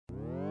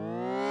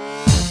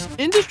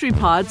Industry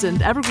Pods and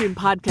Evergreen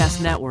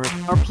Podcast Network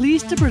are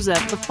pleased to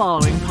present the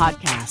following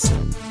podcast.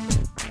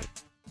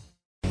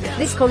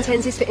 This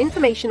content is for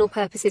informational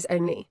purposes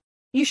only.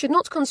 You should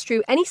not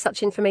construe any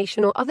such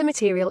information or other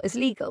material as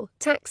legal,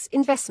 tax,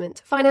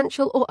 investment,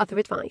 financial, or other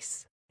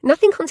advice.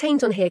 Nothing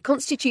contained on here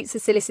constitutes a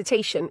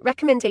solicitation,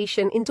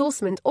 recommendation,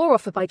 endorsement, or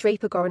offer by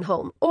Draper Goren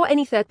Holm or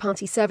any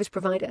third-party service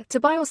provider to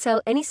buy or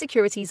sell any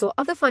securities or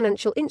other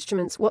financial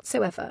instruments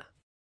whatsoever.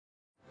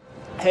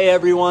 Hey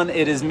everyone,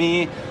 it is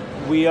me.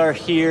 We are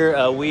here.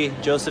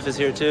 Joseph is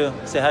here too.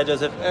 Say hi,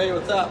 Joseph. Hey,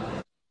 what's up?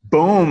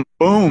 Boom,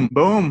 boom,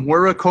 boom.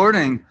 We're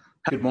recording.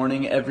 Good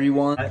morning,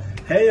 everyone.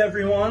 Hey,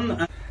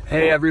 everyone.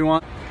 Hey,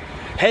 everyone.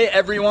 Hey,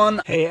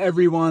 everyone. Hey,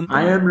 everyone.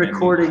 I am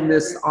recording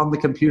this on the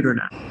computer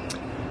now.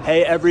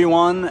 Hey,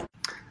 everyone.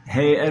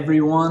 Hey,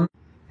 everyone.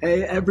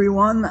 Hey,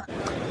 everyone.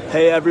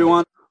 Hey,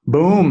 everyone.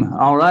 Boom.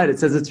 All right. It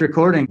says it's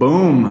recording.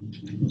 Boom,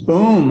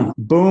 boom,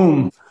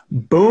 boom,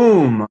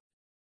 boom,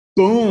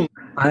 boom.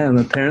 I am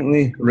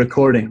apparently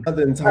recording.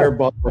 The entire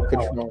bottle of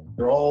control.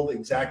 They're all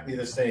exactly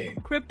the same.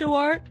 Crypto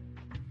art,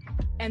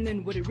 and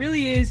then what it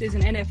really is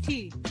an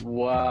NFT.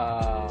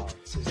 Wow.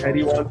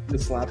 Eddie wants to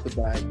slap the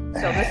bag.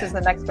 So this is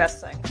the next best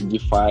thing.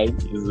 DeFi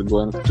is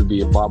going to be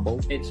a bubble.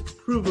 It's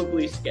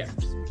provably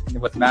scarce.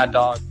 With Mad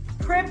Dog.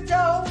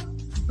 Crypto,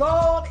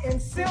 gold,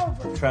 and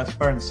silver.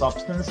 Transparent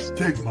substance.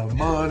 Take my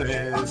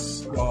money,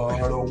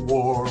 start a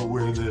war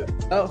with it.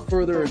 Without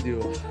further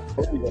ado.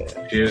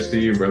 Cheers to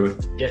you, brother.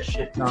 Get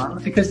shit done.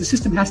 Because the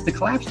system has to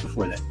collapse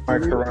before that.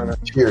 Corona.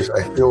 Cheers.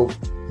 I feel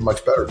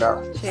much better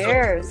now.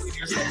 Cheers.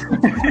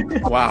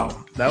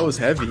 Wow, that was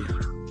heavy.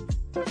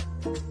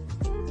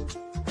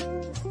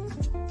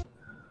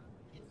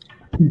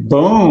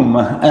 Boom.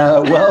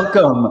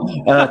 Welcome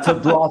to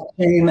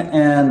Blockchain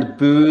and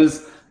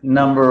Booze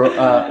number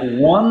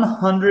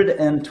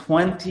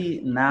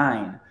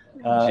 129.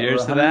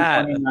 Cheers to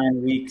that.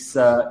 129 weeks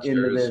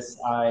into this.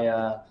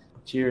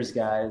 Cheers,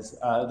 guys.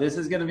 This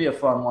is going to be a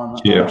fun one.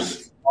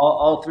 Cheers.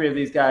 All three of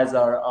these guys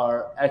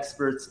are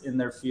experts in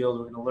their field.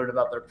 We're going to learn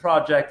about their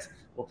project.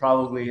 We'll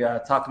probably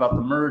talk about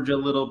the merge a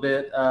little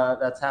bit.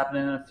 That's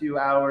happening in a few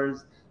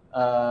hours.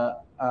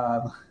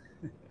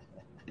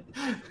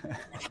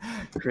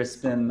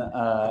 Crispin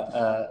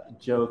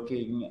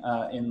joking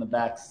in the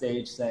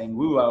backstage saying,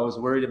 "Woo, I was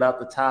worried about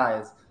the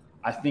ties."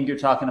 I think you're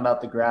talking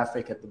about the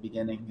graphic at the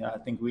beginning. I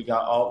think we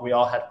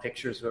all had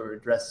pictures where we were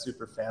dressed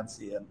super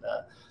fancy,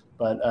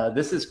 but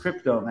this is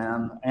crypto,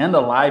 man, and a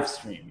live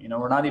stream. You know,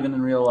 we're not even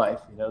in real life.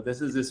 You know, this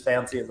is as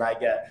fancy as I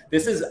get.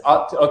 This is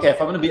okay.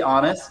 If I'm going to be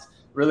honest,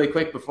 really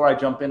quick before I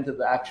jump into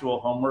the actual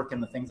homework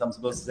and the things I'm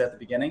supposed to say at the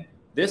beginning,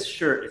 this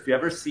shirt, if you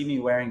ever see me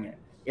wearing it,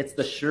 it's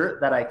the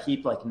shirt that I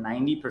keep like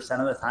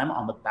 90% of the time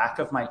on the back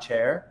of my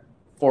chair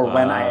for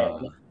when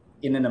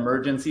in an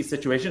emergency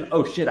situation.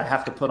 Oh shit, I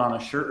have to put on a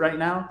shirt right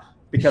now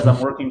because I'm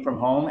working from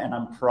home and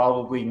I'm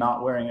probably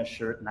not wearing a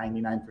shirt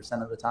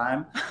 99% of the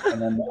time.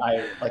 And then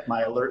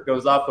my alert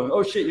goes off going,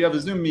 oh shit, you have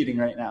a Zoom meeting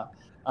right now.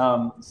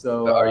 That's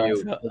a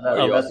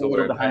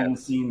little behind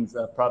the scenes,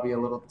 probably a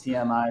little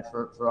TMI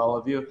for all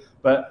of you.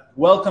 But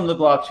welcome to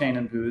Blockchain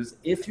and Booze.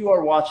 If you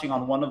are watching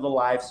on one of the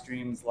live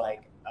streams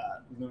like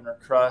Lunar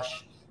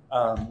Crush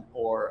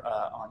or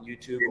on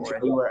YouTube or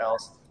anywhere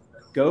else,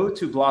 go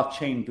to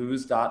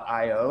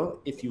blockchainbooze.io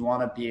if you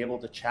want to be able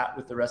to chat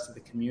with the rest of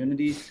the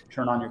community,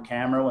 turn on your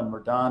camera when we're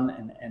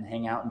done and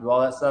hang out and do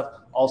all that stuff.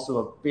 Also,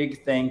 a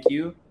big thank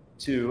you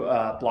to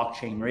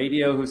Blockchain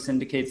Radio, who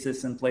syndicates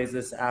this and plays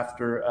this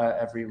after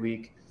every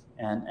week,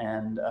 and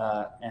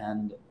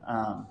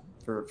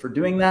for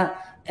doing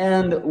that.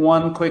 And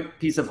one quick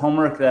piece of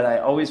homework that I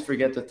always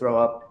forget to throw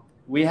up.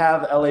 We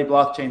have LA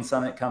Blockchain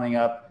Summit coming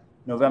up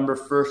November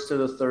 1st to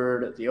the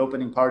 3rd. The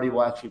opening party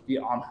will actually be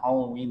on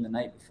Halloween the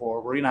night before.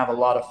 We're going to have a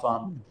lot of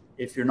fun.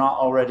 If you're not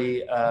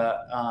already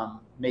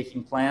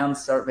making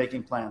plans, start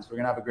making plans. We're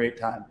going to have a great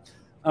time.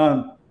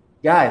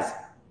 Guys,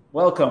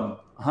 welcome.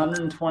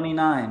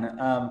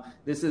 129.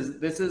 This will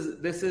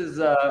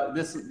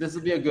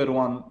be a good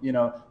one. You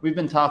know, we've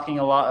been talking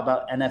a lot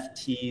about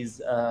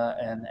NFTs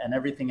and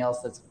everything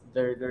else that's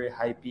very, very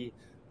hypey.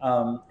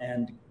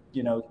 And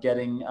you know,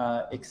 getting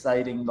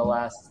exciting the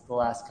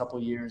last couple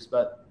of years,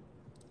 but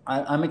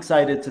I'm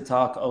excited to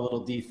talk a little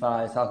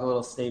DeFi, talk a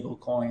little stable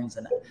coins,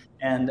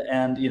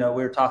 and you know,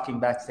 we were talking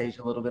backstage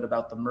a little bit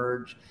about the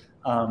merge.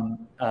 A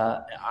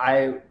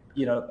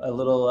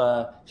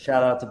little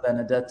shout out to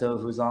Benedetto,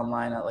 who's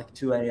online at like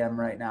 2 a.m.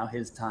 right now,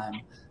 his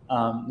time.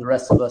 The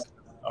rest of us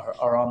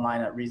are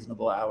online at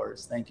reasonable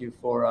hours. Thank you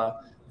for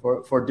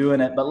doing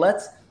it. But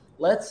let's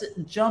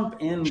jump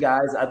in,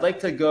 guys. I'd like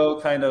to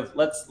go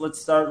let's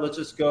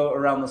just go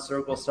around the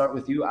circle. Start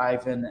with you,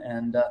 Ivan,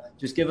 and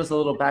just give us a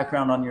little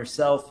background on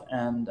yourself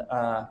and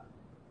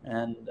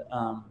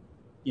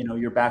you know,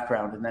 your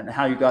background, and then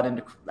how you got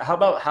into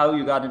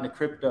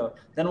crypto.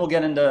 Then we'll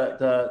get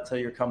into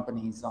your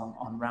companies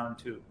on round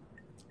two.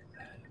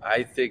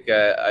 I think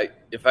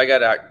if I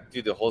gotta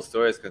do the whole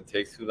story, it's gonna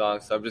take too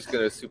long. So I'm just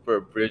gonna super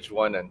abridge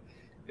one, and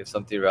if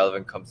something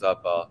relevant comes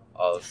up,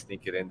 I'll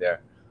sneak it in there.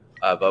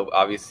 But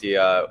obviously,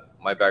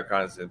 my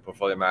background is in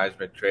portfolio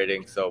management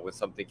trading. So when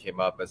something came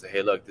up, I said,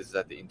 hey, look, this is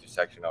at the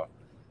intersection of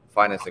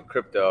finance and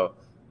crypto.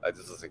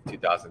 This was like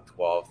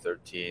 2012,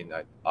 13.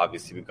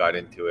 Obviously, we got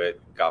into it,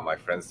 got my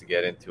friends to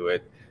get into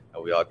it,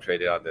 and we all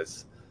traded on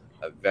this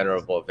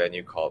venerable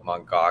venue called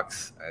Mt.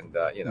 Gox. And,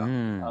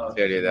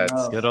 clearly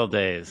that's good old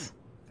days.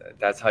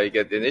 That's how you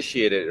get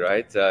initiated,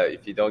 right?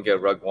 If you don't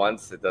get rug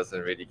once, it doesn't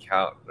really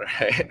count,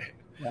 right?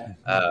 Yeah.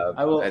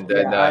 I will. And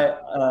then,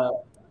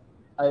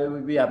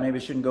 maybe I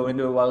shouldn't go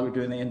into it while we're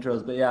doing the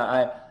intros, but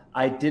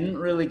I didn't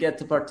really get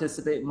to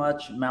participate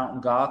much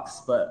Mt.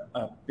 Gox, but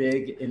the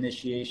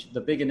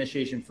big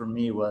initiation for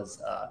me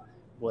was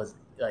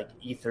like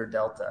Ether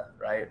Delta,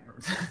 right?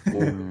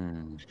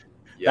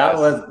 Yes,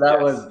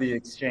 that was the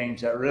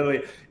exchange that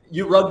really,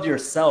 you rubbed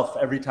yourself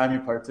every time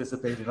you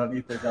participated on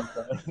Ether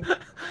Delta.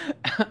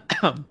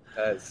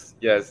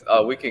 Yes.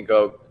 We can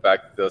go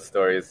back to those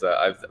stories.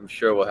 I'm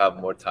sure we'll have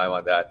more time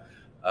on that.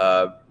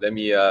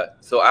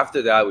 So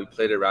after that, we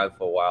played around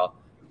for a while,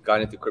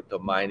 got into crypto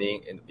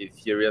mining in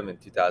Ethereum in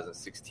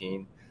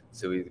 2016.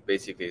 So we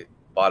basically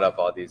bought up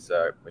all these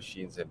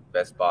machines in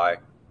Best Buy,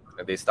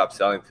 and they stopped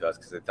selling to us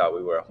because they thought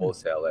we were a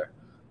wholesaler.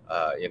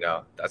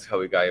 That's how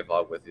we got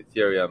involved with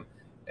Ethereum.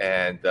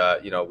 And,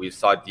 we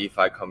saw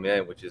DeFi come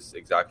in, which is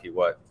exactly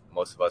what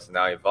most of us are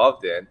now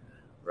involved in,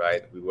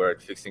 right? We were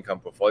at fixed income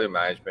portfolio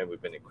management.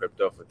 We've been in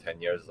crypto for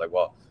 10 years. It's like,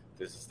 well,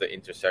 this is the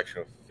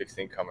intersection of fixed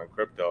income and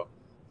crypto.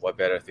 What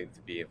better thing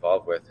to be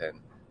involved with? And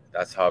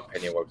that's how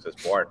Pennyworks was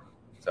born.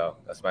 So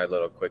that's my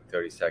little quick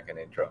 30-second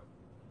intro.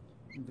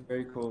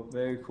 Very cool.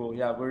 Very cool.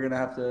 Yeah, we're going to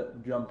have to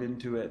jump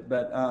into it.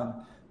 But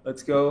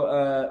let's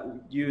go.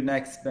 You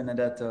next,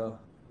 Benedetto.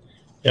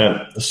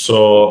 Yeah,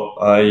 so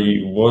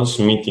I was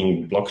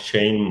meeting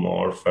blockchain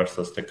more first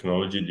as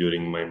technology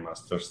during my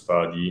master's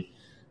study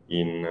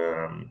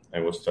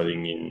I was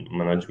studying in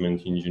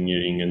management,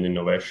 engineering, and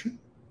innovation.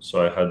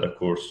 So I had a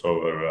course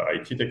over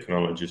IT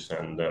technologies,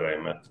 and there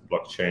I met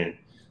blockchain.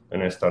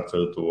 And I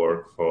started to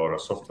work for a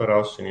software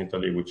house in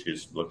Italy, which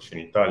is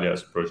Blockchain Italia,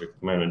 as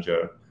project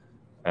manager.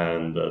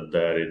 And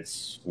there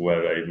it's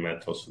where I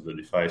met also the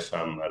DeFi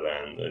summer,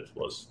 and it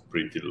was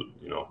pretty,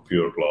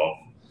 pure love.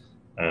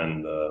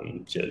 And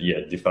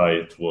DeFi,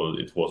 it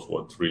was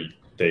what really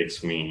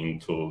takes me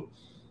into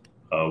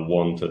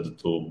wanted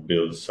to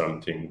build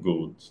something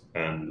good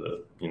and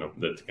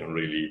that can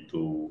really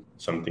do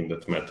something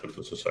that matters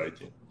to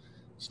society.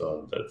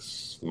 So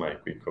that's my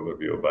quick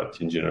overview. But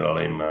in general,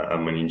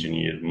 I'm an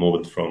engineer,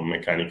 moved from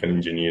mechanical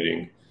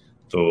engineering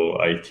to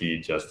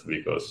IT just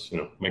because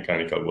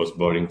mechanical was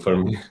boring for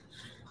me.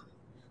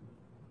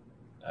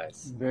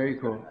 Nice. Very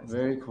cool.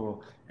 Very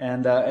cool.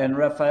 And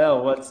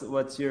Raphael,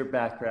 what's your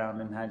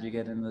background and how'd you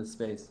get into the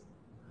space?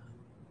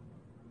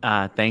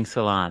 Thanks,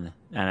 Alon,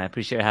 and I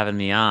appreciate having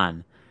me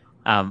on.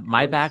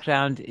 My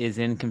background is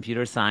in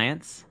computer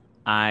science.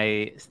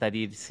 I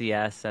studied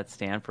CS at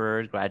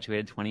Stanford,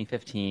 graduated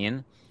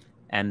 2015,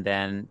 and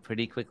then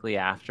pretty quickly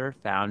after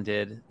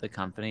founded the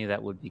company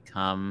that would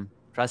become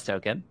Trust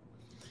Token.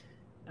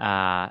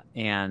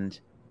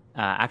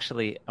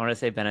 Actually, I want to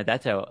say,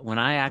 Benedetto, when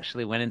I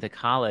actually went into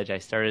college, I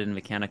started in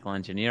mechanical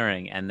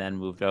engineering and then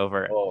moved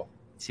over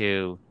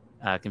to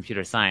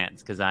computer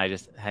science because I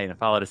just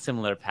followed a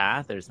similar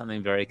path. There's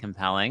something very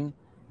compelling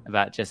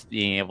about just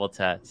being able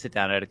to sit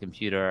down at a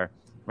computer,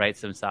 write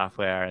some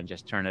software, and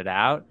just turn it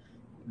out.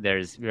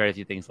 There's very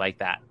few things like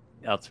that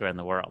elsewhere in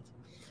the world.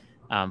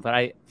 But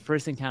I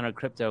first encountered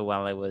crypto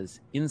while I was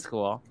in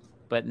school,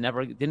 but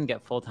didn't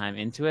get full-time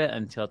into it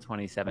until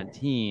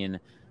 2017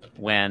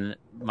 when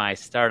my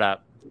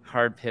startup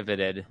hard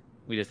pivoted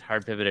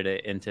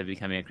it into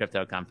becoming a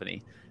crypto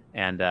company.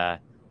 And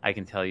I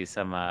can tell you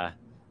some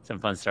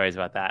fun stories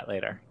about that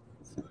later.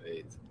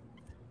 Sweet.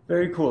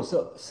 Very cool.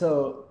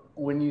 So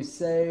when you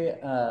say,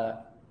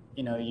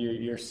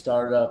 your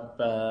startup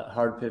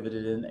hard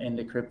pivoted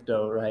into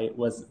crypto, right?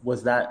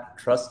 Was that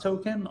Trust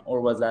Token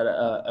or was that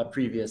a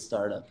previous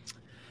startup?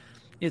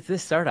 It's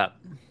this startup.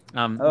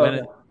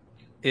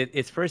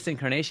 Its first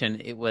incarnation,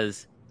 it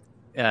was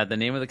the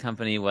name of the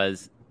company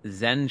was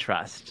Zen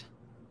Trust,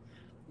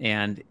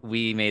 and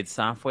we made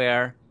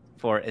software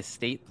for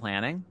estate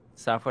planning,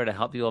 software to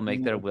help people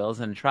make their wills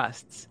and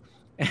trusts.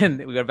 And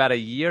we were about a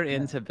year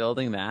into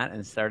building that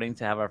and starting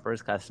to have our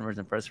first customers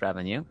and first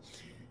revenue.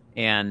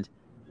 And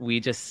we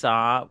just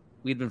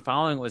we'd been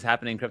following what was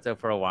happening in crypto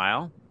for a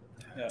while.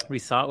 Yeah. We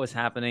saw what was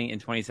happening in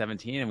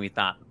 2017 and we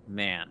thought,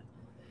 man,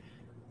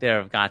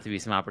 there have got to be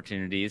some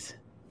opportunities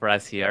for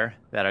us here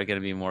that are going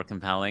to be more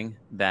compelling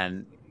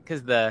than,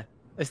 because the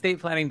estate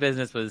planning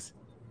business was,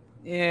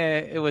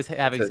 it was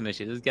having some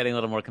issues. It was getting a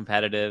little more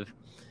competitive.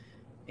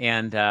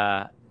 And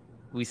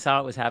we saw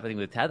what was happening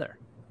with Tether.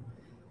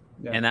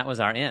 Yeah. And that was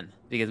our in,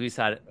 because we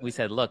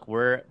said, look,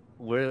 we're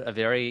a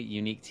very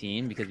unique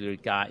team because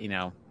we've got,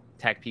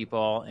 tech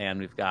people and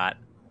we've got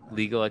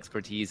legal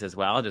expertise as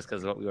well, just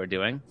because of what we were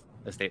doing,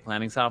 estate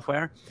planning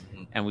software.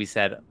 Mm-hmm. And we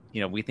said,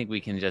 we think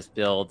we can just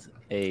build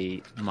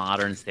a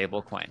modern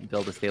stablecoin,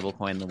 build a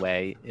stablecoin the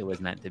way it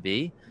was meant to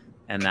be.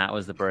 And that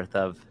was the birth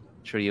of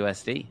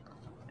TrueUSD.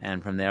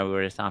 And from there, we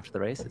were just off to the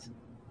races.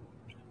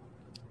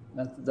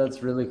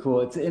 That's really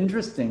cool. It's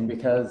interesting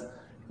because,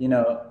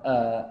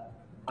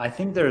 I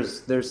think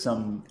there's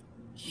some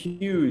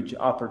huge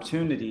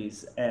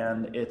opportunities,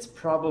 and it's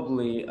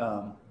probably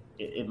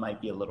it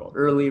might be a little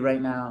early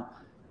right now,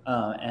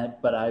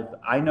 but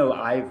I know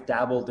I've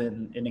dabbled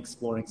in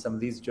exploring some of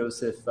these.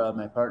 Joseph,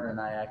 my partner, and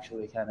I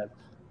actually kind of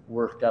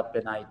worked up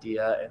an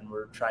idea, and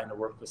we're trying to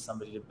work with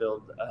somebody to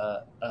build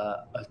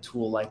a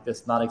tool like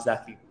this, not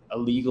exactly a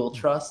legal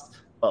trust,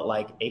 but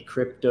like a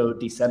crypto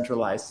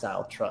decentralized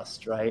style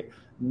trust, right?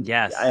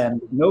 Yes.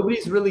 And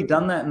nobody's really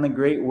done that in a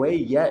great way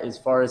yet, as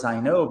far as I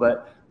know,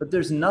 but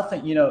there's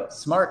nothing,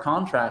 smart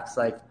contracts,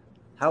 like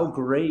how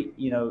great,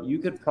 you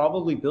could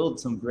probably build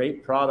some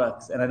great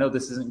products. And I know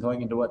this isn't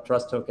going into what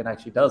Trust Token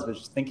actually does, but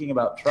just thinking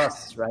about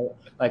trusts, right?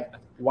 Like,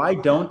 why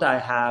don't I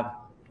have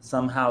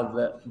somehow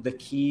the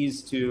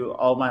keys to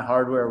all my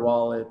hardware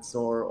wallets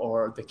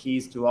or the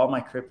keys to all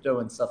my crypto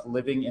and stuff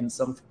living in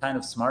some kind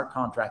of smart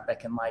contract that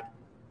can, like,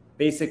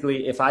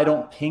 basically, if I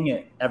don't ping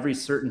it every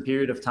certain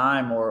period of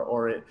time,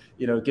 or it,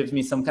 gives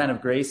me some kind of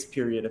grace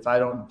period, if I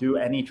don't do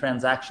any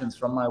transactions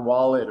from my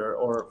wallet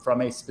or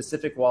from a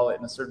specific wallet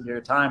in a certain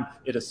period of time,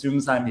 it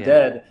assumes I'm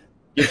dead,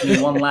 gives me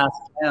one last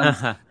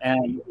chance.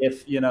 And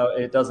if,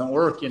 it doesn't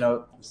work,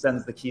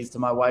 sends the keys to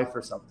my wife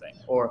or something,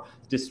 or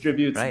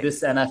distributes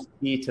this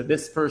NFT to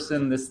this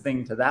person, this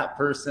thing to that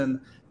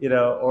person,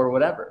 or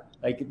whatever.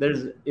 Like,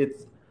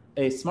 it's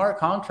a smart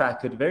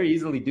contract could very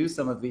easily do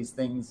some of these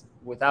things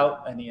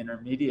without any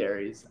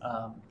intermediaries.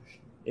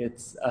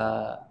 It's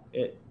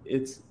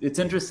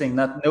interesting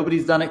that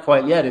nobody's done it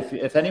quite yet.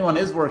 If anyone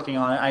is working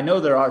on it, I know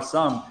there are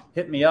some.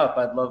 Hit me up.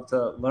 I'd love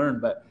to learn.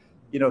 But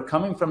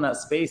coming from that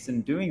space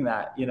and doing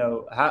that,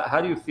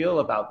 how do you feel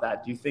about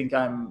that? Do you think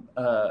I'm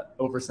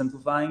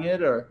oversimplifying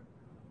it, or?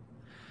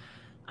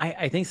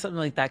 I think something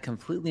like that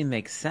completely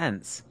makes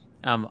sense.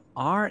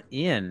 Our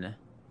in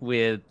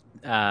with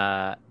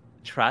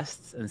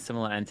trusts and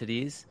similar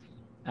entities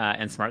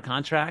and smart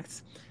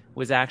contracts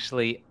was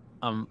actually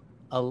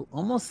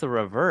almost the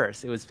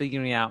reverse. It was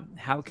figuring out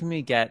how can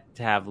we get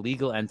to have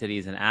legal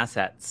entities and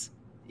assets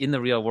in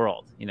the real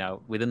world,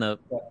 within the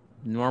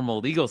normal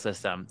legal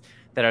system,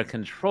 that are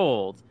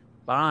controlled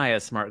by a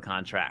smart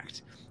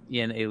contract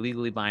in a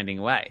legally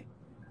binding way.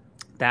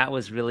 That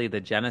was really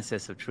the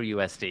genesis of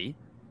TrueUSD,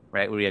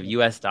 right? Where we have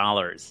US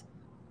dollars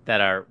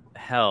that are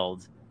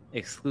held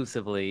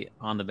exclusively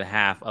on the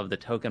behalf of the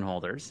token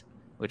holders,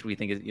 which we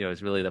think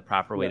is really the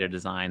proper way to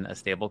design a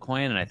stable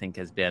coin, and I think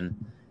has been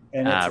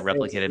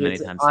replicated many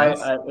times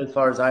since. As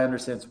far as I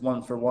understand, it's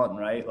 1-for-1,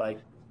 right? Like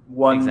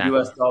one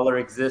US dollar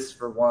exists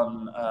for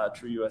one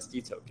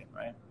TrueUSD token,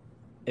 right?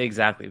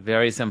 Exactly.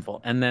 Very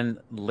simple. And then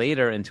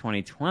later in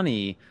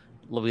 2020,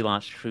 we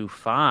launched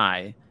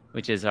TrueFi,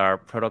 which is our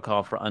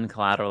protocol for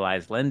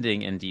uncollateralized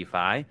lending in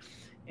DeFi.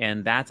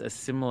 And that's a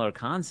similar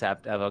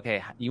concept of,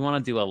 okay, you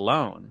want to do a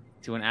loan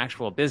to an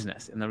actual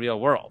business in the real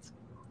world,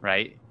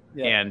 right?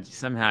 Yeah. And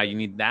somehow you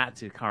need that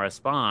to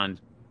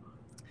correspond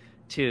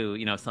to,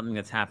 something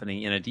that's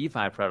happening in a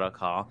DeFi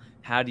protocol.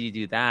 How do you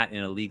do that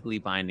in a legally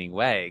binding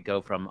way? Go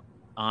from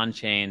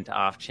on-chain to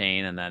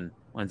off-chain, and then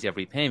once you have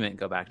repayment,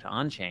 go back to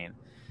on-chain.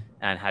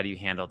 And how do you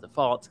handle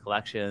defaults,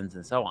 collections,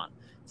 and so on?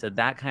 So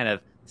that kind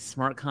of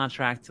smart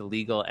contract to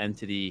legal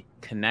entity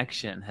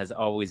connection has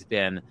always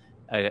been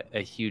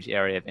a huge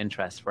area of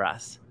interest for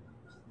us.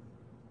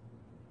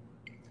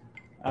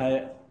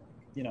 I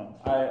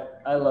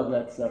love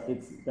that stuff.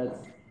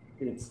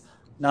 It's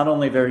not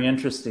only very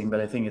interesting, but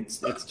I think it's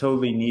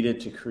totally needed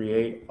to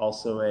create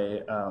also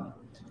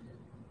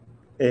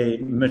a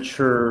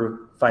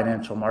mature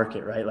financial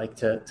market, right? Like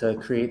to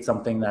create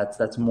something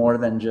that's more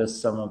than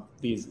just some of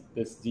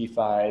this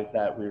DeFi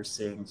that we're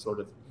seeing, sort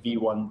of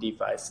V1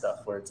 DeFi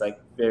stuff, where it's like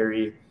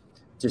very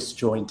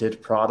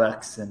disjointed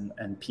products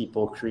and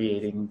people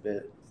creating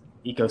the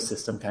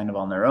ecosystem kind of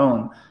on their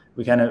own.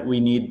 We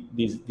need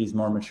these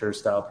more mature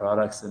style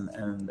products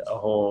and a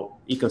whole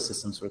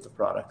ecosystem's worth of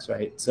products,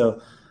 right?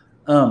 So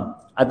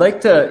I'd like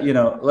to,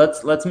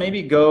 let's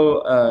maybe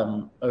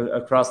go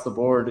across the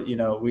board.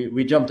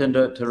 We jumped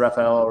into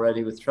Raphael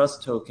already with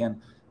Trust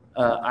Token.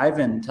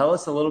 Ivan, tell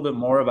us a little bit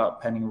more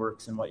about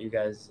Penningworks and what you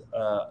guys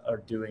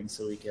are doing,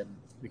 so we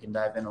can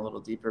dive in a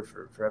little deeper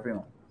for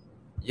everyone.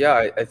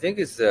 Yeah, I think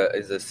it's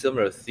a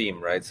similar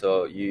theme, right?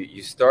 So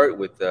you start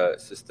with a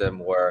system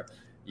where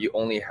you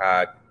only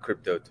had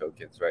crypto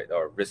tokens, right,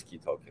 or risky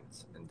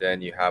tokens, and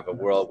then you have a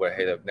world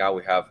where now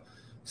we have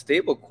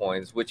stable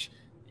coins, which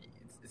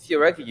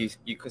theoretically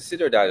you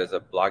consider that as a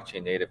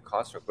blockchain native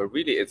construct, but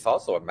really it's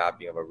also a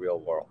mapping of a real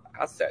world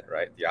asset,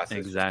 right? The asset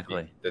is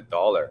the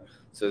dollar.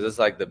 So this is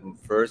like the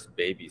first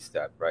baby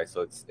step, right?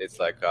 So it's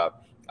like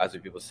as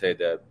people say,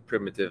 the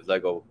primitive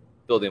Lego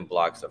building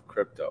blocks of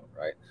crypto,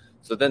 right?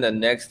 So then the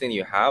next thing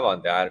you have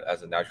on that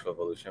as a natural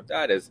evolution of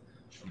that is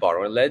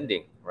borrowing and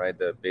lending, right?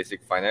 The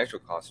basic financial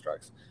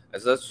constructs.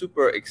 And so that's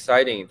super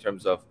exciting in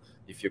terms of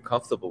if you're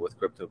comfortable with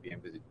crypto being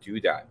able to do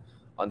that.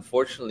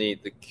 Unfortunately,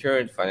 the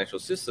current financial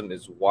system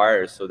is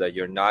wired so that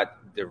you're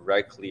not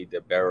directly the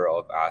bearer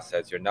of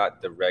assets. You're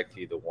not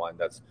directly the one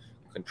that's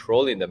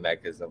controlling the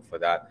mechanism for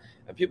that,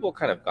 and people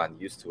kind of gotten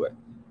used to it.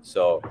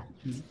 So,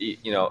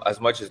 as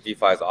much as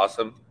DeFi is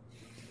awesome,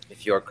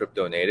 if you're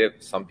crypto native,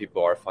 some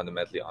people are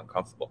fundamentally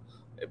uncomfortable.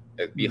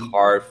 It'd be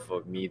hard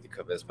for me to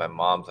convince my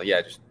mom, like,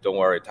 yeah, just don't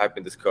worry, type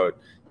in this code,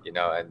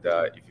 and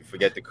if you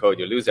forget the code,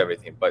 you lose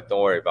everything, but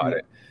don't worry about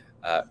it,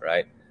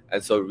 right?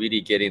 And so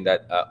really getting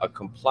that a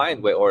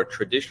compliant way or a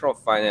traditional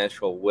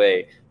financial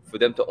way for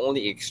them to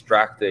only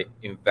extract the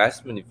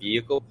investment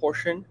vehicle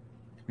portion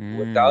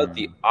without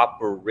the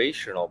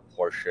operational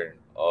portion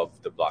of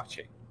the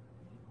blockchain.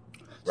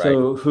 Right?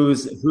 So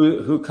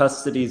who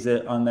custodies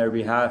it on their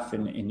behalf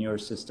in your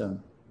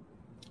system?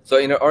 So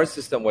in our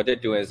system, what they're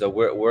doing is that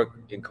we're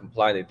in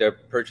compliance. They're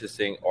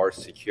purchasing our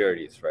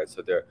securities, right?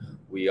 So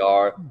we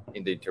are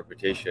in the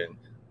interpretation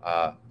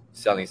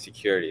selling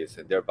securities,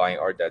 and they're buying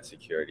our debt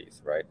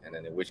securities, right? And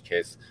then in which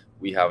case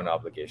we have an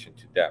obligation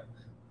to them.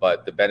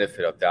 But the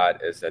benefit of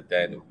that is that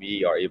then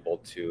we are able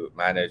to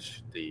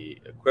manage the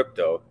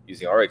crypto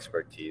using our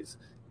expertise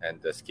and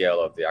the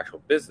scale of the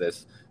actual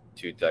business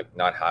to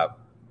not have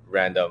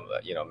random,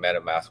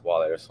 MetaMask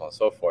wallet or so on and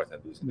so forth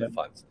and losing the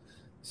funds.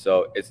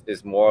 So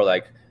it's more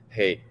like,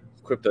 hey,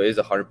 crypto is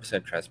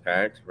 100%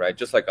 transparent, right?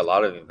 Just like a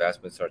lot of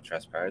investments are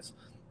transparent,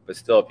 but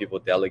still people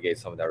delegate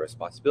some of that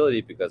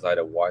responsibility because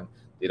either one,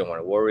 they don't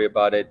want to worry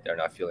about it, they're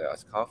not feeling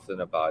as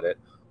confident about it,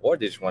 or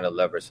they just want to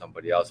leverage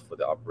somebody else for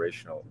the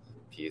operational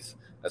piece.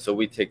 And so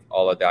we take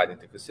all of that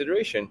into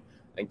consideration,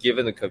 and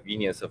given the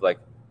convenience of like,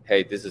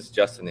 hey, this is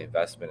just an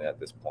investment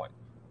at this point,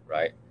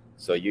 right?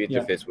 So you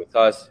interface with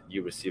us,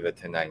 you receive a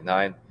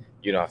 1099,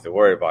 you don't have to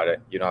worry about it,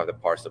 you don't have to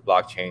parse the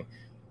blockchain.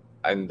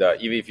 And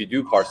even if you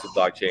do parse the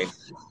blockchain,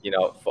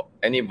 for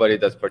anybody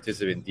that's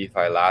participated in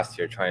DeFi last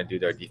year trying to do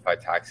their DeFi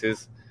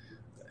taxes,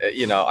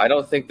 I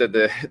don't think that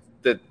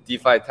the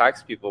DeFi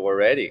tax people were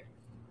ready,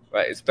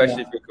 right?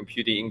 Especially if you're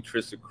computing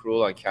interest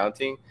accrual and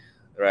counting,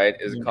 right?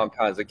 Is it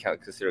compound? Is it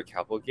considered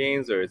capital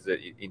gains, or is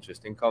it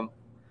interest income?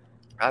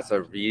 That's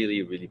a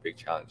really, really big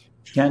challenge.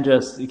 You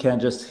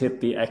can't just hit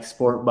the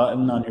export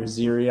button on your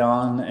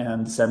Zerion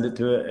and send it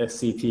to a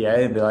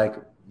CPA and be like,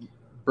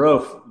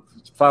 bro,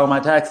 file my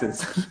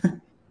taxes.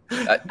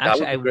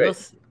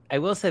 Actually, I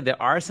will say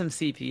there are some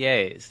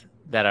CPAs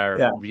that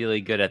are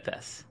really good at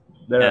this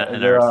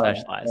and are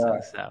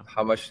specializing. So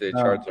how much do they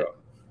charge?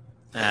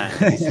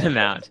 Decent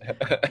amount.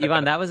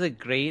 Ivan, that was a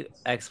great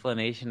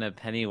explanation of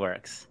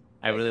Pennyworks.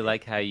 I really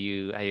like how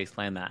you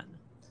explain that.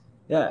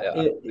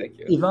 Thank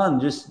you. Ivan,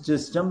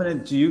 just jumping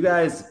in, do you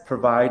guys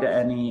provide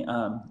any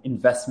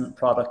investment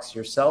products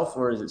yourself,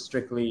 or is it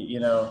strictly,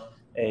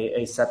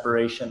 a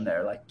separation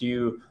there? Like, do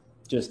you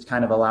just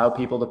kind of allow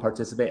people to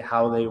participate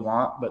how they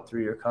want, but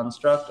through your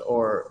construct,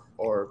 or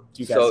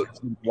do you guys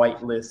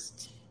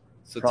whitelist?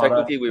 So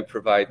technically we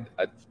provide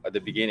at the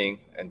beginning,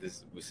 and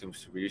this was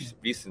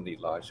recently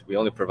launched, we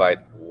only provide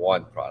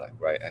one product,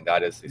 right? And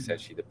that is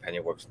essentially the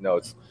Pennyworks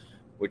notes,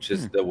 which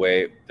is the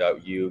way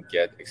that you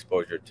get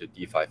exposure to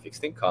DeFi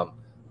fixed income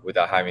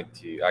without having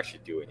to actually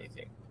do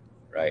anything,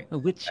 right?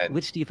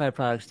 Which DeFi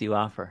products do you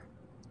offer?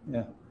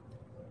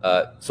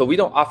 So we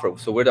don't offer.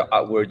 So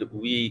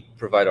we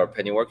provide our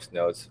Pennyworks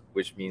notes,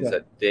 which means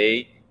that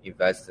they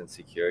invest in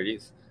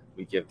securities.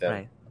 We give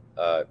them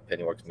a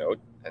Pennyworks note,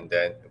 and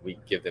then we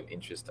give them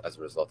interest as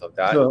a result of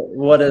that.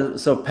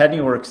 So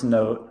Pennyworks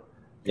note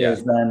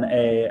is then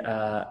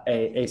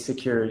a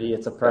security.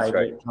 It's a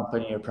private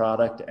company or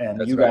product,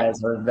 and you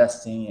guys are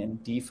investing in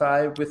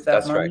DeFi with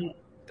that money.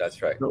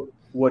 That's right. So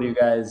what do you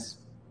guys?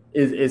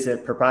 Is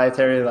it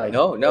proprietary? Like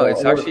no,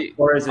 it's actually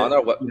on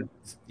our web.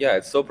 Yeah,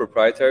 it's so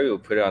proprietary. We'll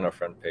put it on our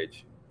front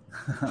page.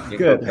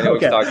 Good.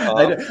 Okay.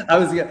 I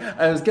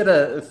was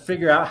gonna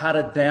figure out how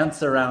to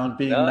dance around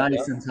being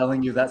nice and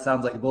telling you that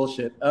sounds like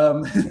bullshit.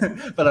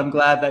 But I'm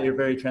glad that you're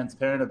very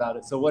transparent about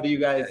it. So what are you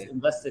guys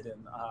invested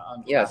in?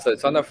 So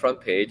it's on the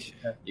front page.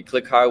 You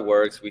click how it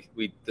works.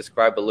 We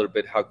describe a little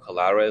bit how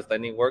collateralized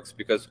lending works,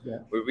 because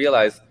we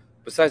realize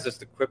besides just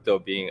the crypto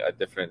being a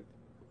different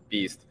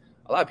beast,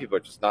 a lot of people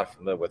are just not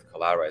familiar with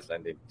collateralized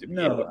lending.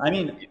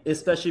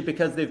 Especially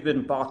because they've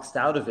been boxed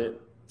out of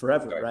it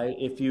forever, right?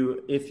 If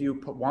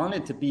you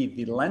wanted to be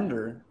the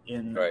lender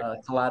in a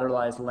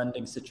collateralized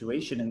lending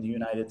situation in the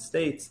United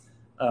States,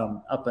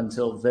 up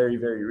until very,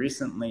 very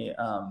recently,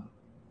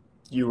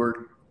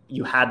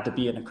 you had to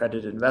be an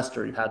accredited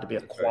investor. You had to be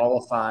a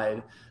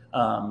qualified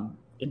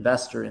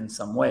investor in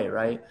some way,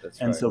 right?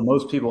 So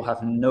most people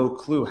have no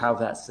clue how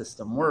that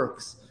system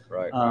works.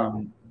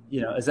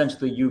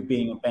 Essentially you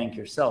being a bank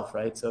yourself,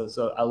 right?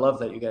 So I love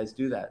that you guys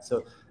do that.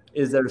 So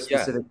is there a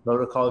specific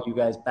protocol you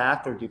guys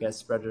back, or do you guys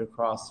spread it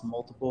across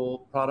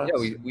multiple products?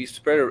 Yeah, we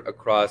spread it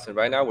across, and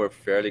right now we're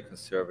fairly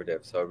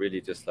conservative. So really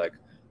just like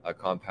a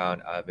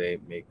Compound, Aave,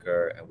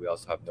 Maker, and we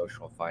also have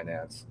Notional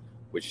Finance,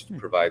 which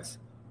provides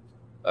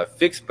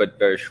fixed but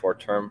very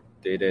short-term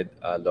dated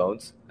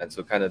loans. And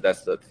so kind of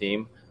that's the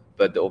theme,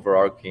 but the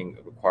overarching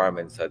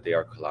requirements that they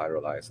are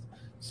collateralized.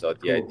 So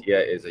the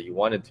idea is that you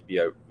want it to be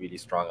a really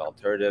strong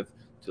alternative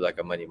to like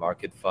a money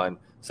market fund,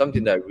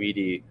 something that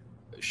really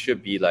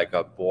should be like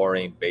a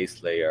boring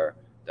base layer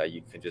that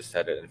you can just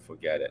set it and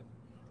forget it,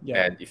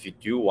 Yeah. And if you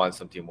do want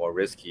something more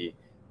risky,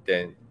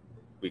 then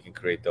we can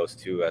create those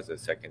two as a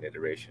second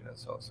iteration and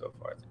so on and so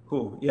forth.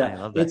 Cool. Yeah. I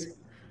love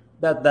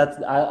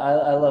that.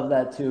 I love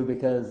that too,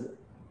 because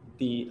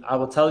I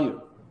will tell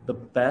you the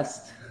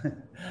best.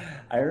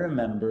 I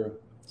remember,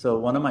 so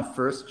one of my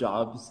first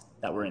jobs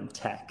that were in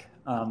tech,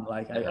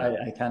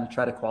 I kind of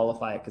try to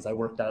qualify it because I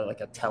worked at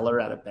like a teller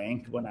at a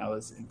bank when I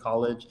was in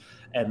college,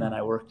 and then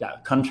I worked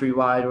at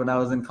Countrywide when I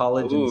was in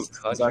college, in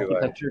the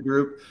architecture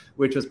group,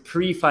 which was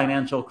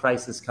pre-financial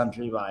crisis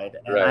Countrywide,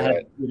 and I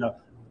had,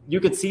 you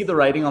could see the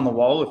writing on the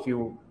wall if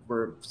you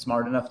were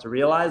smart enough to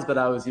realize, but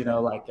I was,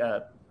 like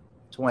a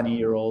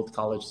 20-year-old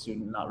college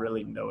student, not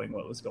really knowing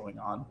what was going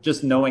on,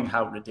 just knowing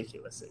how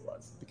ridiculous it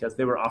was because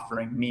they were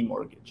offering me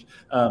mortgage,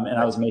 and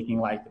I was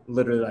making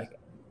literally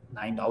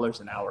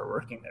 $9 an hour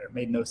working there. It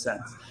made no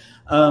sense.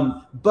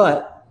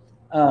 But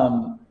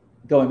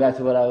going back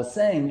to what I was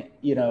saying,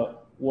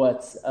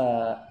 what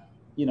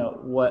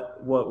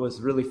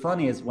was really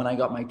funny is when I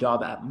got my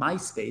job at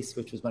MySpace,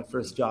 which was my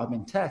first job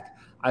in tech,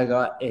 I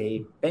got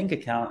a bank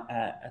account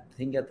at, I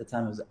think at the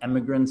time it was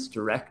Emigrants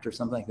Direct or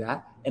something like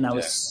that. And I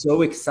was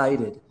so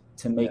excited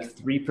to make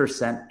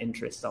 3%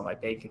 interest on my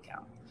bank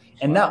account.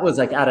 And that was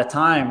at a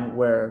time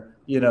where,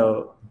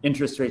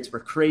 interest rates were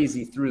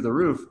crazy through the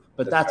roof,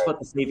 but that's what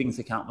the savings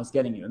account was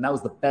getting you. And that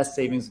was the best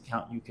savings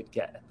account you could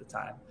get at the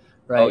time,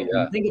 right? Oh,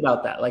 yeah. And think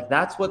about that.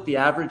 That's what the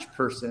average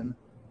person,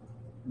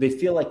 they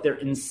feel like they're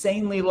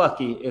insanely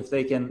lucky if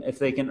they can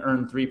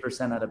earn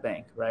 3% at a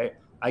bank, right?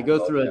 I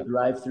go through a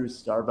drive-through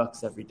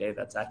Starbucks every day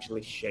that's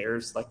actually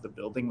shares the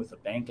building with a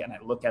bank, and I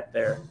look at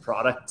their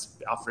products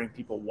offering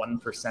people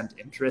 1%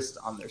 interest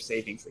on their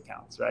savings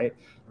accounts, right?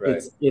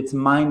 It's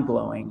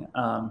mind-blowing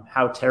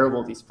how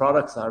terrible these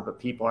products are, but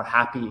people are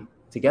happy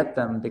to get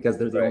them because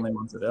they're the only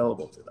ones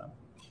available to them.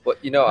 Well,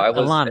 go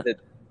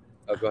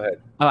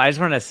ahead. Oh, I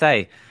just want to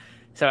say,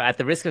 so at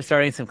the risk of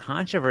starting some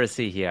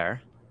controversy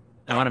here,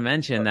 I want to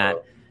mention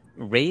that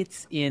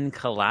rates in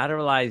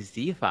collateralized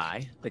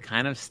DeFi, the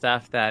kind of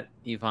stuff that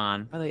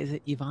Ivan, by the way, is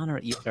it Ivan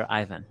or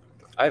Ivan?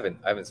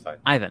 Ivan's fine.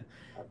 Ivan.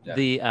 Yeah.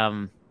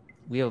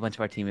 We have a bunch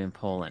of our team in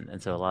Poland,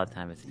 and so a lot of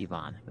time it's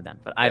Ivan with them.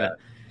 But Ivan,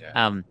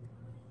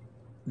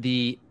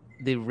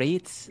 the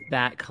rates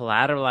that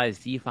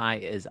collateralized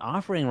DeFi is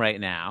offering right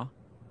now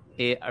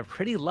are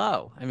pretty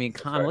low. I mean,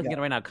 I'm looking at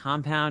it right now.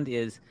 Compound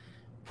is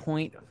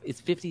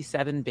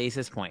 57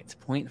 basis points,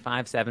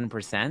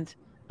 0.57%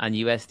 on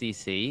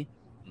USDC.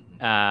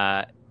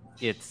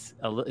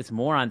 It's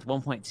more on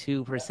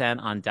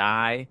 1.2% on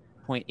DAI,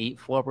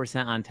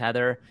 0.84% on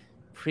Tether,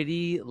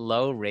 pretty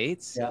low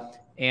rates. Yeah.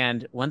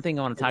 And one thing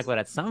I want to talk about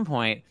at some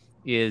point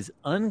is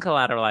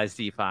uncollateralized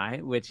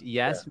DeFi, which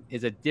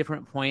is a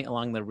different point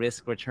along the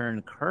risk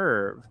return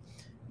curve,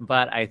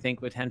 but I think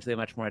potentially a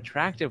much more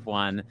attractive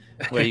one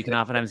where you can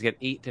oftentimes get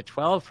 8 to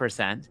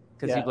 12%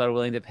 because people are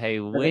willing to pay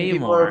way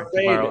more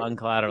to borrow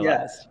uncollateralized.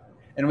 Yeah.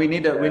 And we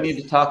need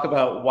to talk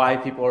about why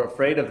people are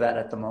afraid of that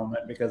at the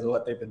moment because of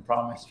what they've been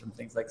promised from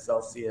things like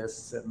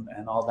Celsius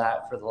and all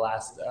that for the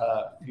last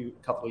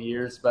couple of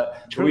years.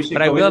 But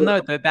I will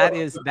note that's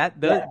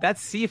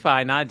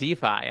CeFi, not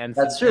DeFi, and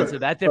that's true. And so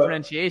that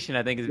differentiation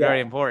I think is very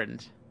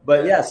important.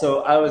 But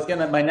so I was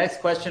my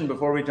next question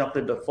before we jump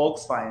into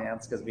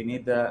Volksfinance, because we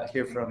need to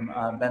hear from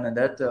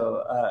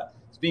Benedetto.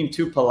 It's being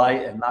too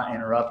polite and not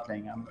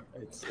interrupting.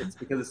 It's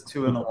because it's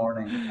 2 a.m.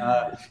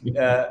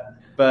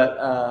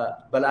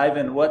 But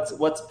Ivan, what's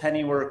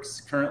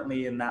Pennyworks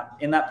currently in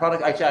that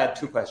product? Actually, I have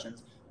 2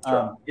 questions.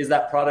 Sure. Is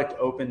that product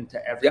open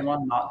to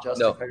everyone, not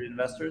just to credit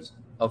investors?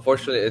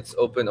 Unfortunately, it's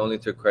open only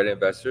to credit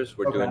investors.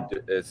 We're doing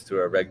it's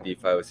through a Reg D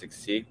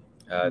 506C.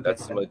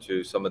 That's similar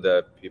to some of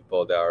the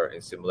people that are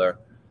in similar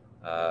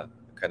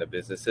kind of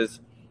businesses.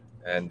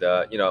 And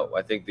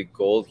I think the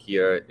goal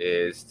here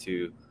is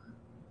to,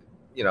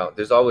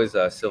 there's always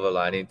a silver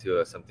lining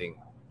to something,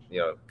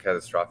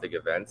 catastrophic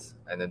events.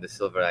 And then the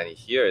silver lining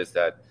here is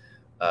that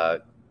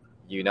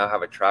you now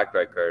have a track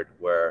record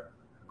where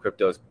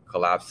cryptos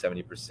collapsed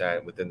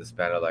 70% within the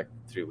span of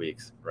 3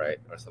 weeks, right?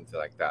 Or something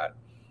like that.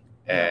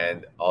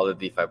 And all the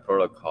DeFi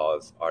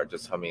protocols are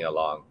just humming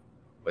along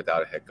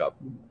without a hiccup,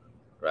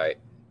 right?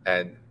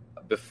 And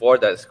before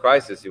that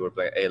crisis, you were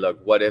playing, hey, look,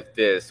 what if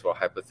this, or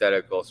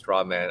hypothetical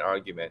straw man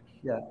argument.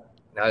 Yeah.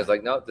 Now it's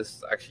no, this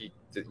is actually,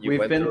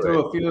 we've been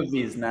through a few of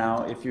these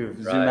now, if you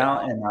zoom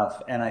out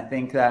enough. And I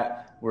think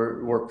that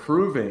we're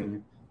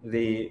proving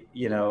the,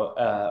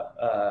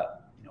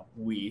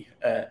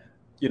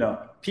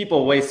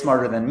 people way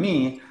smarter than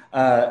me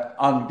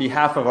on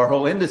behalf of our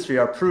whole industry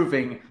are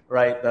proving,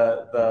 right,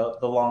 the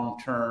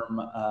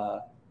long-term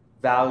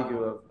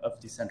value of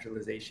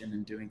decentralization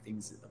and doing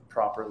things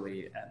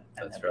properly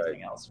and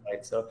everything else,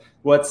 right? So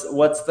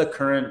what's the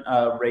current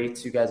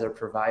rates you guys are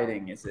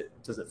providing?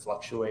 Does it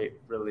fluctuate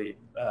really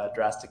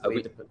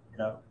drastically,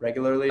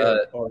 regularly?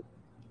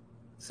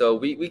 So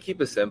we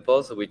keep it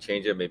simple. So we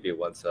change it maybe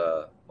once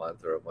a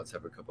month or once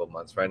every couple of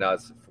months. Right now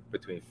it's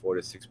between 4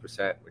 to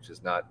 6%, which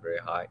is not very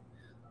high.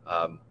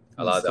 A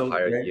lot of the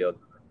higher yield.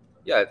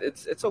 Yeah,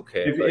 it's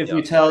okay. If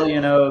you tell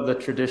the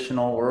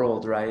traditional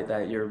world, right,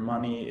 that your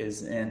money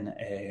is in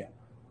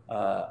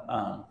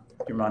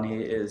your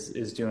money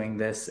is doing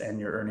this and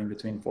you're earning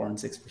between 4% and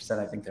 6%,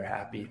 I think they're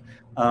happy.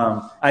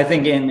 I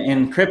think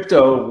in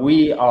crypto,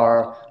 we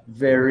are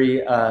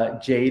very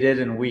jaded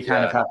and we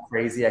kind of have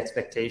crazy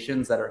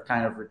expectations that are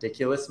kind of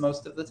ridiculous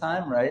most of the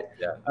time, right?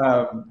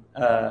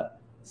 Yeah.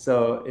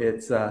 So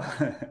it's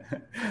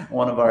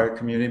one of our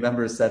community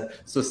members said,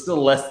 so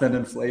still less than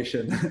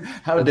inflation.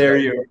 How dare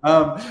you?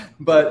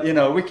 But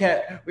we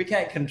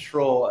can't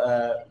control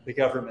the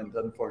government,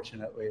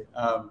 unfortunately,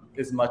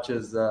 as much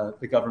as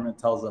the government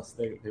tells us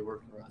they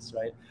work for us,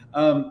 right?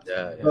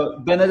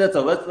 But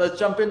Benedetto, let's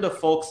jump into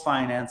Folks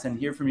Finance and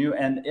hear from you.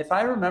 And if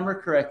I remember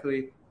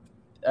correctly,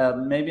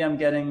 maybe I'm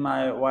getting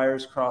my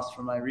wires crossed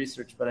from my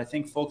research, but I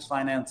think Folks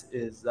Finance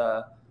is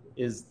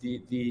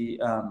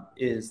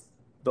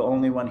the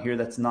only one here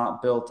that's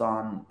not built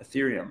on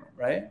Ethereum,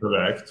 right?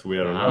 Correct. We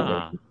are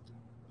not.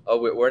 Oh,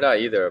 we're not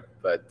either,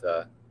 but.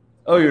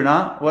 Oh, you're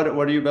not? What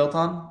are you built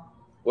on?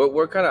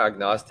 We're kind of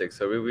agnostic,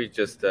 so we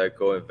just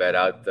go and vet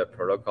out the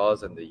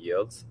protocols and the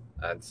yields.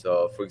 And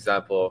so, for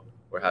example,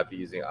 we're happy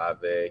using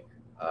Aave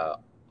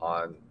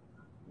on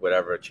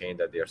whatever chain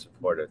that they are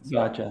supported. So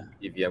Gotcha.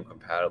 EVM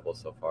compatible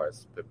so far.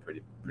 It's been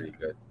pretty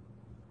good.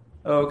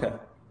 Oh, okay.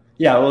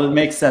 Yeah, well, it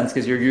makes sense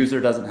because your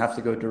user doesn't have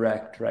to go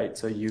direct, right?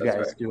 So That's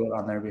guys right. do it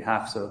on their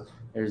behalf. So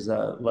there's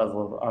a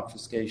level of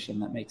obfuscation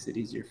that makes it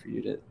easier for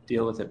you to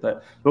deal with it.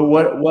 But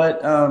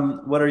what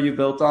are you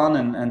built on?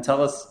 And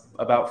tell us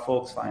about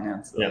Folks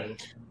Finance.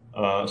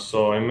 Yeah.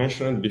 So I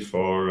mentioned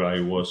before I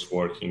was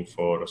working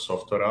for a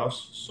software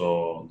house.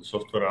 So the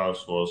software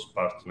house was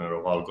partner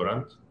of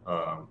Algorand.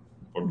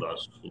 For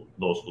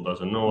those who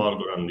doesn't know,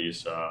 Algorand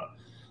is a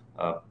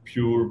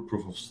pure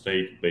proof of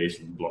stake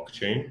based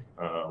blockchain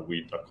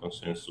with a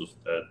consensus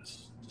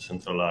that's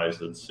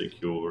decentralized,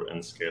 secure,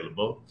 and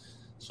scalable.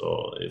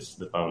 So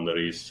the founder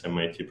is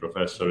MIT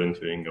professor and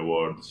Turing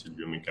Award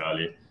Silvio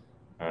Micali,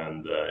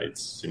 and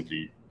it's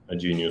simply a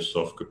genius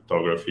of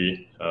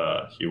cryptography.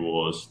 He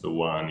was the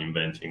one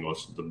inventing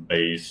also the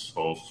base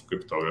of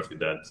cryptography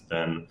that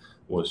then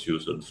was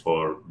used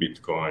for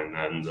Bitcoin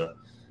and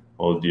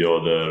all the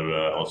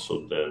other,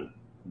 also the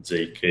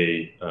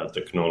ZK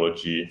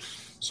technology.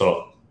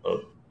 So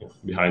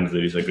behind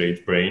there is a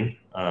great brain,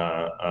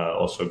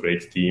 also a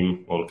great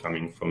team, all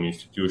coming from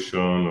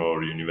institution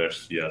or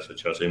university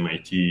such as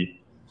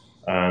MIT.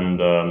 And,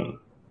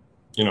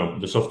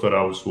 the software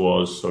house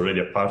was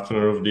already a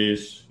partner of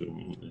this.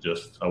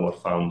 Just our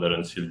founder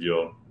and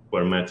Silvio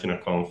were met in a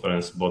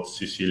conference, both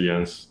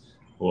Sicilians,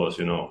 was,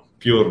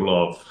 pure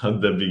love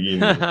at the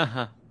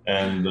beginning.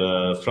 And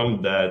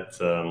from that,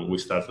 we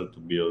started to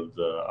build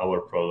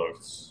our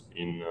products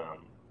in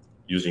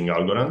using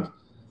Algorand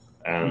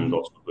and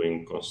also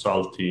doing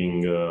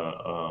consulting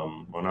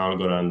on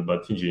Algorand.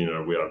 But in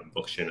general, we are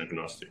blockchain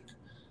agnostic.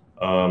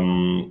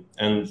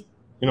 And,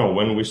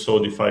 when we saw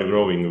DeFi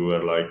growing, we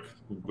were like,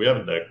 we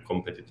have the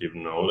competitive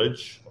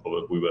knowledge.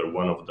 We were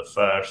one of the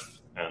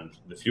first and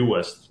the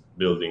fewest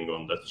building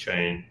on that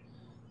chain.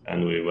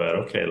 And we were,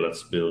 okay,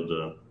 let's build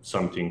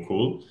something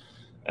cool.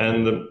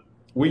 And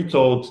we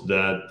thought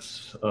that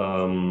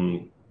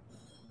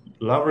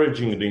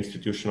leveraging the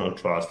institutional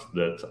trust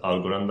that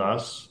Algorand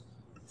does,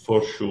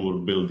 for sure,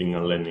 building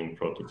a lending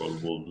protocol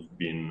would have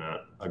been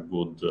a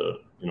good,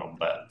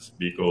 bet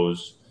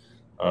because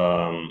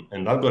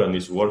and Algorand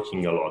is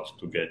working a lot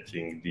to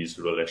getting this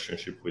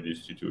relationship with the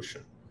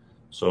institution.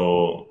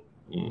 So,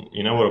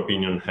 in our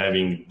opinion,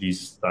 having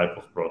this type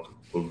of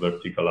protocol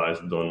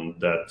verticalized on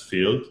that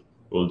field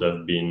would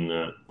have been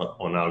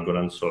on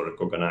Algorand, so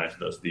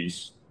recognized as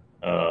this.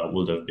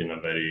 Would have been a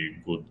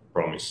very good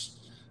promise.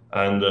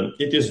 And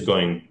it is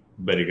going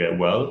very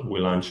well. We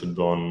launched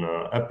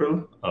on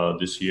April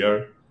this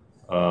year.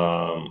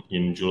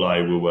 In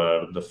July, we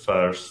were the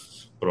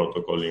first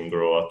protocol in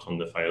Groat on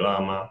DeFi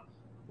Llama.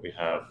 We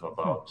have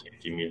about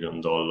 $80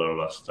 million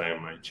last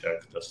time I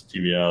checked as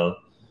TVL.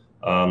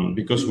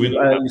 Because we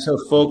so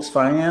Folks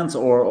Finance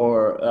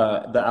or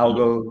the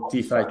Algo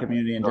DeFi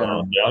community in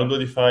general? The Algo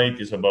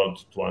DeFi is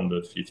about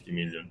 250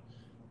 million.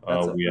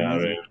 We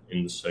are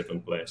in the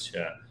second place,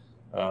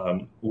 yeah.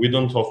 We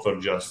don't offer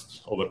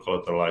just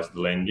over-collateralized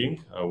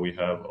lending. We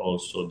have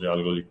also the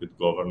Algo Liquid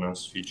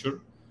Governance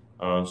feature.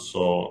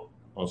 So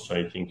also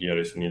I think here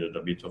is needed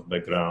a bit of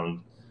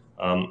background.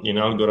 In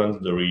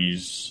Algorand, there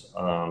is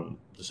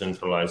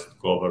decentralized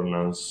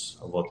governance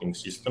voting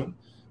system.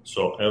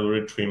 So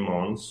every 3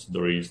 months,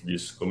 there is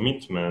this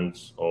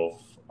commitment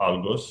of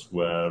Algos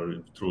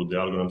where through the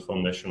Algorand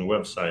Foundation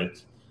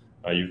website,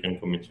 you can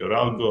commit your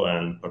algo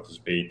and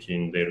participate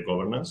in their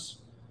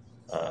governance.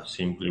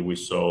 Simply, we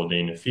saw the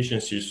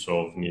inefficiencies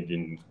of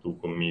needing to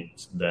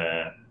commit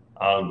the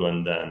algo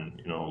and then,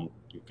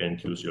 you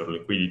can't use your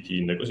liquidity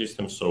in the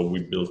ecosystem. So we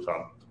built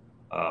up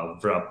a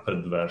wrapped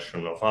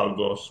version of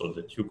algo so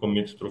that you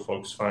commit through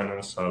Folks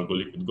Finance, Algo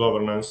Liquid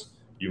Governance,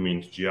 you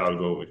mint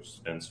Galgo, which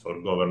stands for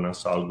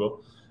Governance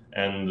Algo.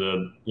 And,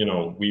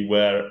 we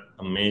were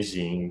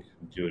amazing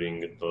during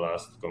the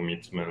last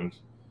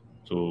commitment.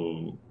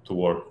 to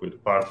work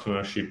with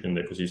partnership in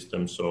the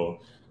ecosystem. So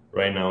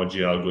right now,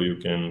 Galgo, you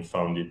can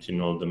find it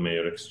in all the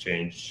major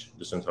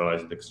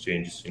decentralized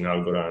exchanges in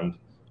Algorand.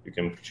 You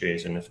can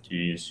purchase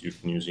NFTs. You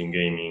can use in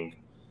gaming.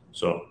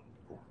 So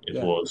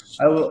it was.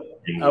 I will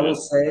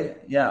say,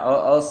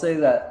 I'll say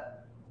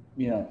that,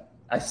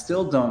 I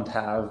still don't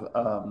have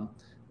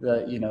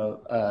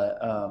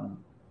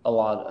a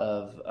lot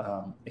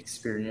of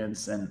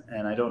experience,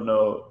 and I don't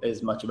know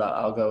as much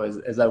about Algo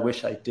as I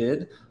wish I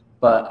did.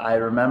 But I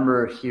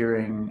remember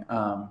hearing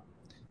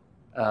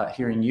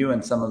you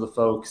and some of the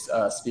folks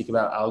speak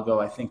about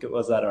Algo. I think it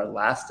was at our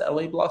last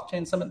LA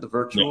Blockchain Summit, the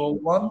virtual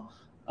one,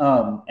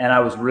 and I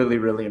was really,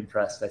 really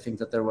impressed. I think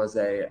that there was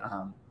a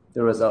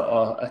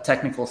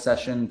technical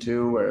session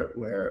too,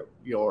 where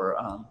your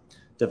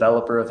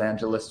developer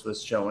evangelist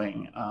was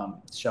showing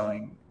the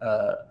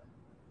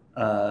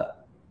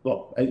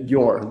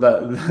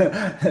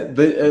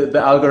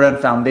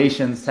Algorand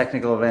Foundation's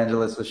technical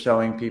evangelist was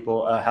showing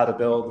people how to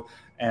build,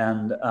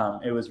 and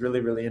it was really,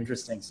 really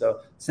interesting.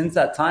 So since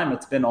that time,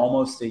 it's been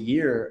almost a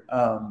year.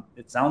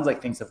 It sounds like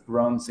things have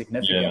grown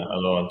significantly. Yeah, a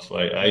lot.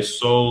 Like I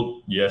saw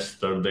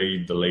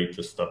yesterday the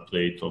latest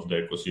update of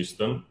the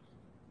ecosystem.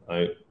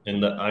 I'm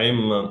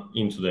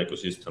into the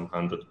ecosystem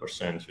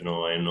 100%.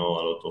 I know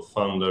a lot of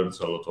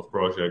founders, a lot of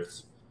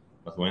projects.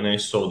 But when I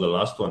saw the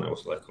last one, I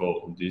was like,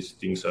 "Oh, these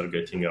things are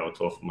getting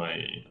out of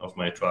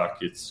my track.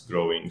 It's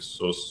growing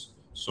so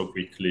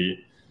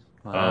quickly."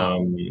 Wow.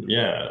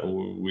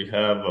 We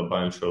have a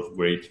bunch of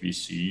great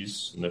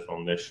VCs. The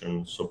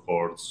foundation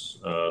supports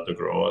the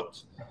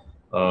growth.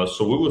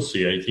 So we will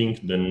see. I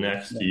think the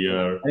next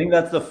year. I think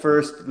that's the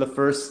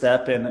first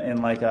step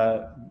in like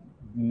a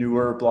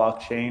newer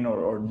blockchain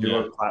or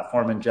newer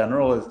platform in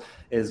general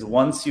is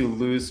once you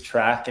lose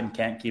track and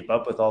can't keep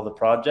up with all the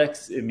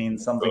projects, it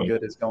means something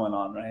good is going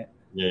on, right?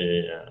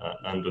 Yeah,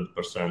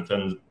 100%.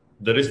 And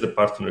there is the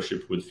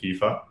partnership with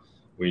FIFA,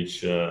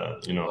 which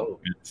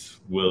it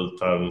will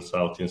turn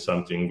out in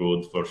something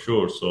good for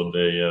sure. So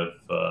they have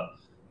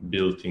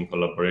built in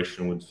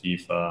collaboration with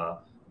FIFA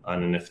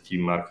an NFT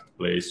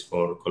marketplace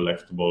for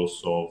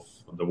collectibles of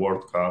the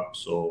World Cup.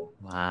 So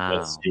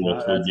let's see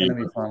what will be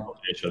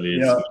potentially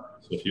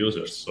of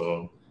users.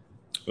 So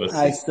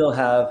I still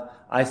have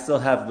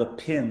the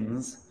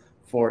pins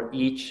for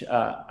each.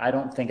 I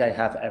don't think I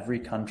have every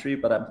country,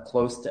 but I'm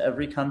close to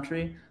every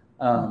country.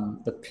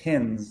 The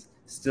pins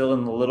still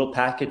in the little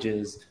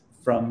packages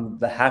from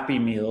the Happy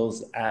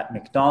Meals at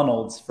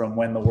McDonald's from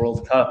when the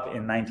World Cup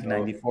in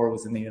 1994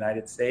 was in the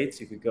United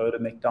States. You could go to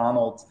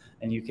McDonald's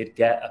and you could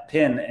get a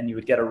pin and you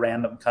would get a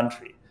random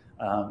country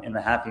in the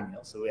Happy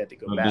Meal. So we had to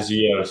go back.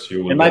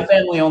 And my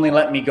family only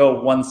let me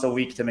go once a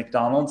week to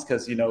McDonald's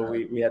because,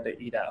 we had to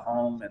eat at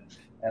home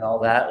and all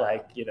that.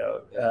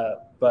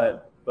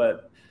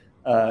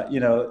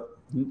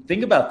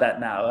 Think about that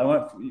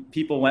now.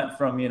 People went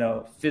from,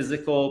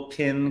 physical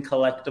pin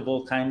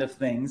collectible kind of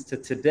things to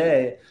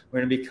today, we're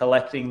going to be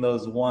collecting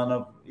those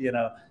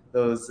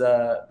those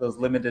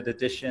limited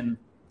edition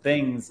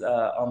things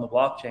on the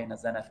blockchain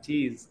as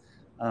NFTs.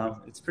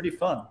 It's pretty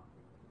fun.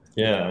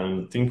 Yeah.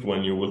 And think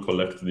when you will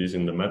collect these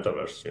in the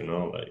metaverse,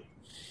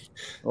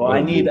 Well,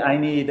 I need,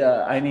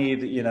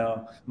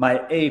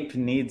 my ape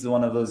needs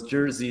one of those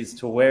jerseys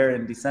to wear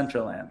in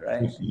Decentraland,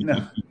 right?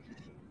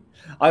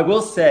 I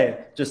will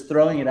say, just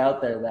throwing it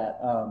out there, that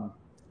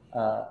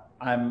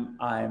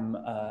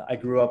I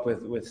grew up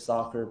with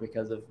soccer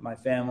because of my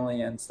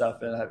family and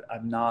stuff, and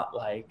I'm not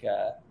a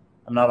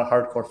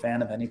hardcore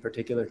fan of any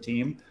particular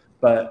team,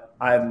 but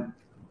I'm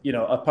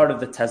a part of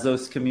the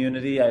Tezos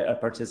community. I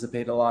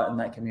participate a lot in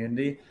that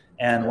community,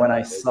 and when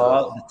I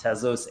saw the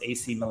Tezos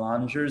AC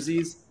Milan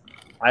jerseys,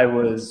 I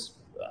was,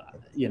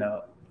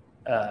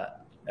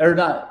 or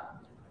not.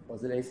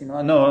 Was it AC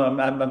Milan? No,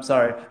 I'm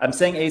sorry. I'm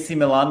saying AC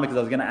Milan because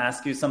I was going to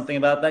ask you something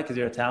about that because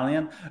you're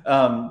Italian.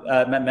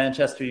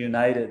 Manchester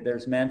United.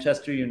 There's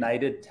Manchester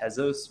United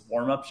Tezos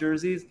warm-up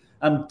jerseys.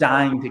 I'm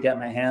dying to get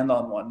my hand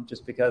on one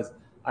just because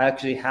I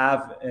actually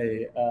have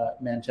a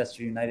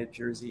Manchester United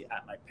jersey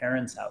at my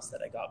parents' house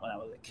that I got when I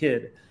was a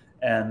kid.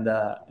 And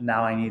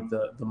now I need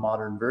the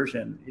modern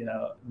version,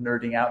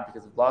 nerding out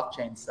because of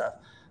blockchain stuff.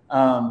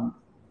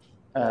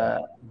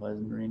 Was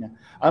Marina.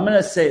 I'm going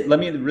to say, let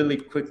me really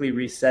quickly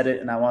reset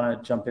it, and I want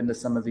to jump into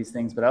some of these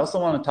things, but I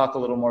also want to talk a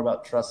little more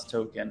about Trust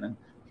Token and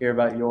hear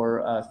about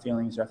your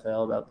feelings,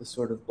 Raphael, about the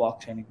sort of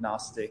blockchain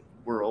agnostic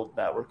world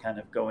that we're kind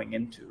of going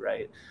into,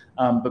 right?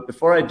 But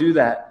before I do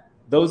that,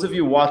 those of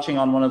you watching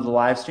on one of the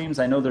live streams,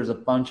 I know there's a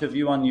bunch of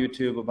you on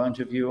YouTube, a bunch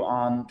of you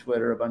on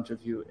Twitter, a bunch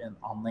of you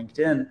on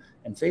LinkedIn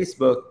and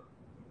Facebook.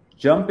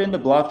 Jump into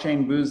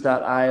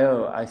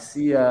blockchainbooze.io. I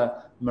see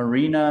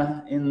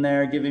Marina in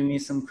there giving me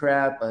some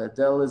crap.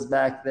 Adele is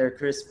back there.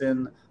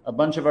 Crispin, a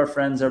bunch of our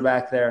friends are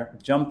back there.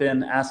 Jump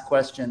in, ask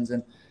questions.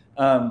 And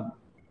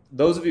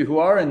those of you who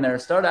are in there,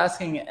 start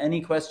asking any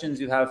questions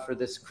you have for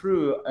this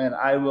crew, and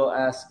I will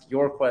ask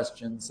your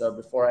questions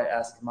before I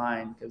ask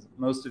mine, because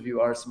most of you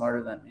are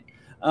smarter than me.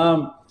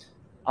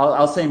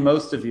 I'll say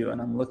most of you,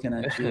 and I'm looking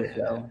at you,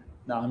 Adele.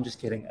 No, I'm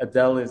just kidding.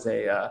 Adele is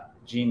a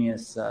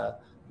genius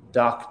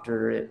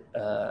doctorate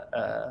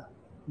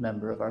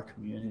member of our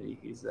community.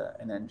 He's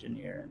an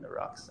engineer and a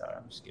rock star.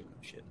 I'm just giving him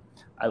shit.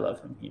 I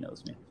love him. He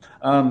knows me.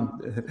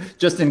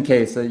 Just in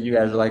case you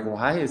guys are like,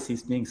 why is he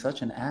being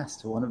such an ass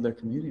to one of their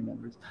community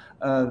members?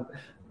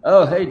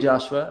 Oh, hey,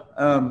 Joshua.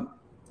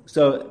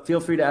 So feel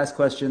free to ask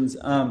questions.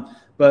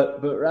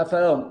 But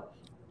Raphael,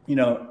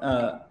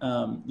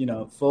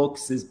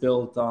 Folks is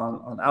built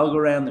on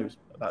Algorand. There's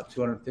about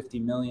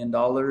 $250 million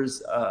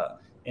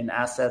in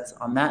assets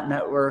on that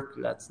network.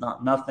 That's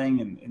not nothing.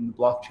 In the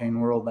blockchain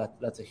world,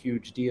 that's a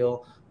huge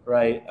deal,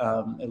 right?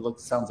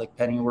 Sounds like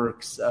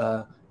Pennyworks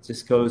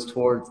just goes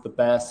towards the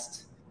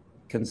best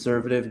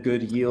conservative,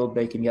 good yield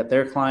they can get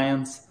their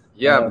clients.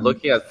 Yeah, I'm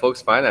looking at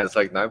Folks Finance,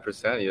 like 9%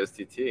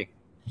 USDT.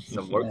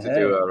 Some work to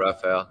do,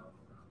 Raphael.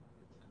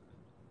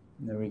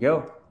 There we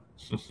go.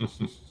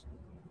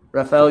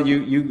 Raphael,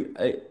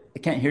 I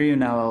can't hear you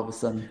now all of a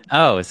sudden.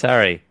 Oh,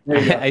 sorry.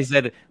 I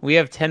said we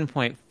have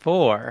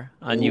 10.4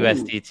 on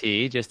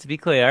USDT, just to be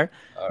clear.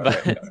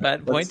 Right.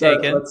 But point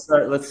taken. Let's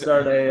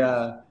start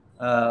a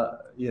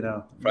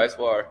price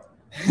war.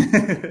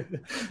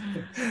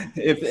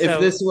 If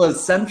this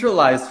was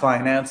centralized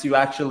finance, you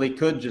actually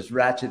could just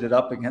ratchet it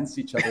up against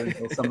each other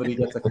until somebody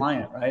gets a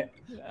client, right?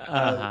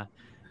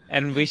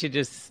 And we should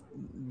just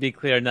be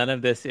clear, none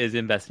of this is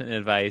investment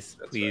advice.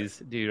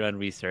 Please do your own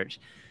research.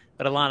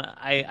 But Alana,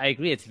 I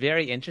agree. It's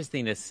very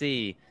interesting to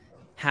see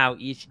how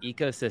each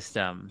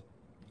ecosystem,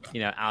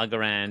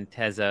 Algorand,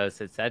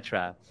 Tezos,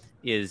 etc.,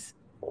 is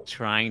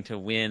trying to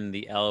win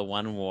the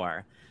L1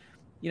 war.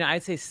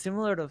 I'd say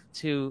similar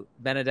to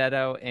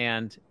Benedetto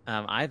and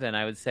Ivan,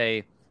 I would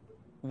say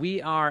we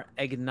are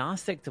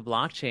agnostic to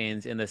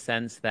blockchains in the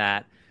sense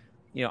that,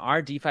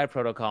 our DeFi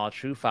protocol,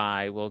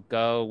 TrueFi, will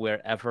go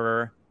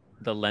wherever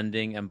the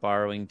lending and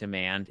borrowing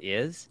demand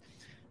is.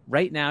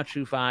 Right now,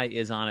 TrueFi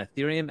is on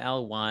Ethereum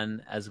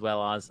L1 as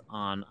well as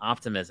on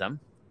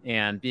Optimism.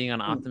 And being on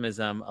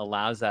Optimism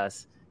allows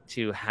us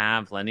to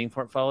have lending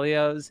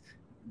portfolios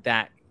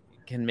that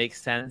can make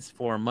sense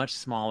for much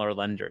smaller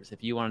lenders.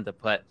 If you wanted to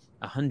put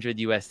 100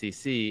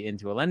 USDC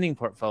into a lending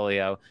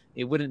portfolio,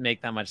 it wouldn't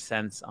make that much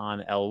sense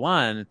on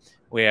L1,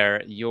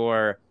 where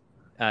your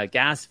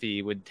gas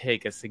fee would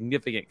take a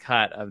significant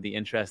cut of the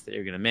interest that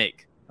you're going to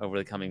make over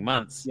the coming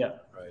months. Yeah,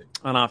 right.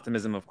 On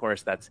Optimism, of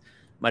course, that's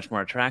much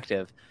more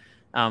attractive.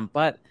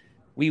 But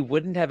we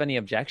wouldn't have any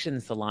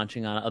objections to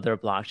launching on other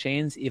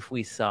blockchains if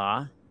we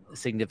saw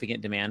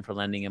significant demand for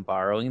lending and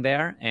borrowing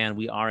there. And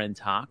we are in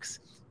talks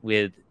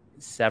with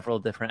several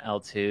different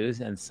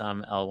L2s and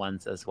some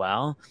L1s as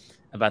well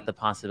about the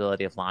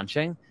possibility of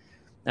launching.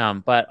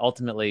 But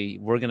ultimately,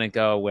 we're going to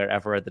go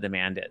wherever the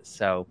demand is.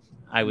 So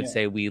I would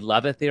say we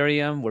love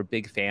Ethereum. We're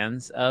big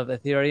fans of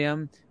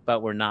Ethereum,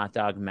 but we're not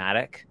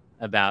dogmatic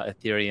about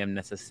Ethereum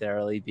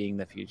necessarily being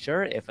the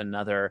future if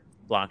another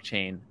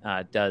blockchain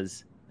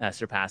does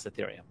surpass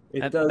Ethereum.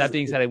 That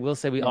being said, I will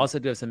say we also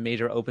do have some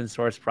major open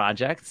source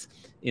projects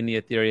in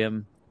the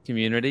Ethereum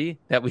community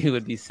that we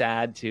would be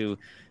sad to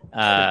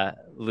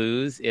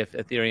lose if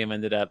Ethereum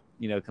ended up,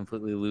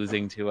 completely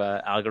losing to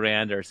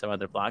Algorand or some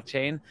other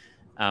blockchain.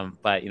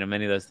 But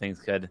many of those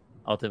things could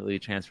ultimately be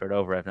transferred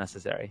over if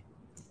necessary.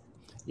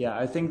 Yeah,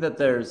 I think that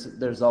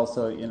there's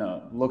also,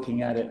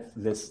 looking at it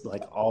this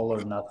like all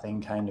or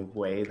nothing kind of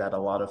way that a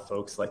lot of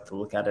folks like to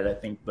look at it. I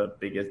think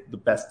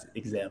the best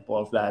example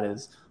of that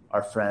is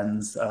our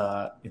friends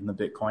in the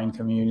Bitcoin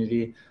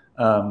community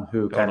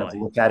who kind of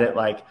look at it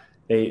like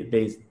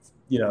they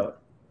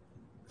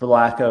for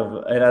lack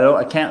of, and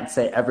I can't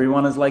say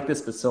everyone is like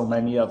this, but so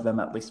many of them,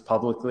 at least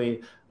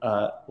publicly,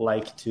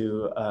 like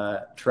to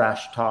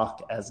trash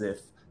talk as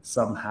if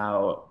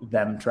somehow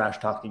them trash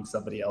talking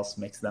somebody else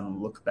makes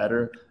them look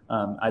better.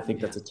 I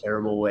think that's a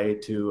terrible way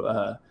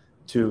to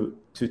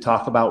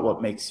talk about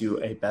what makes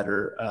you a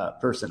better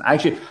person.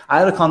 Actually, I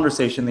had a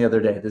conversation the other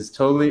day. This is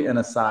totally an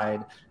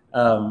aside,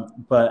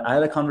 but I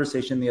had a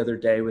conversation the other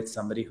day with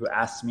somebody who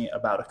asked me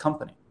about a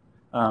company,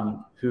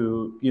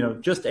 who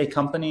just a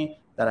company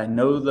that I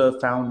know the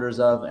founders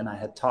of, and I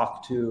had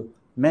talked to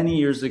many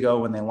years ago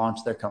when they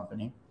launched their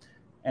company.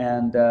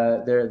 And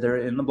they're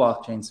in the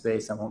blockchain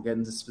space. I won't get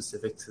into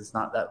specifics. It's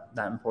not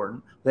that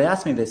important. They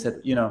asked me, they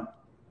said,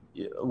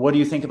 what do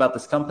you think about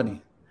this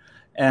company?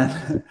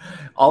 And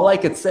all I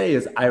could say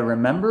is I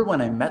remember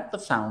when I met the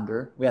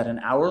founder, we had an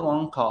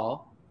hour-long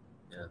call,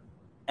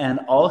 and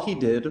all he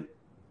did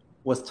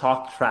was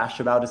talk trash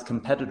about his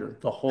competitor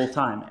the whole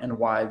time and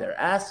why they're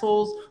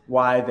assholes,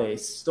 why they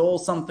stole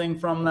something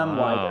from them,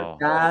 why they're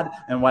bad,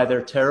 and why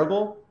they're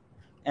terrible.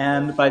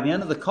 And by the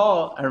end of the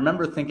call, I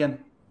remember thinking,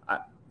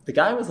 the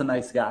guy was a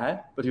nice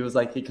guy, but he was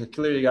like, he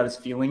clearly got his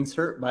feelings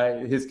hurt by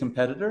his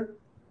competitor.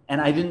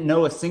 And I didn't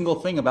know a single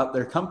thing about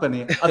their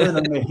company other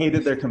than they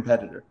hated their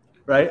competitor.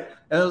 Right.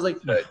 And I was like,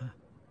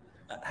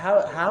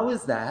 how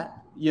is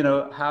that,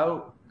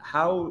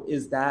 how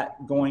is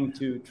that going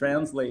to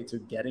translate to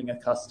getting a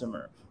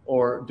customer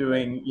or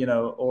doing,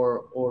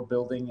 or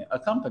building a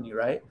company?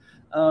 Right.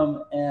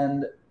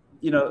 And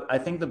I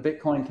think the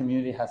Bitcoin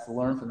community has to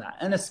learn from that.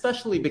 And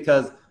especially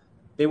because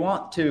they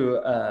want to,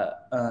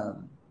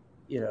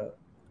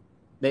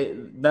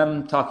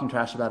 them talking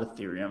trash about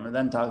Ethereum or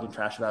them talking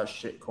trash about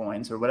shit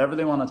coins or whatever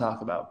they want to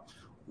talk about.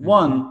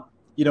 One,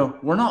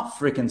 we're not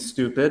freaking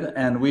stupid,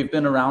 and we've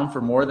been around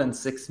for more than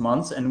 6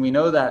 months, and we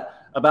know that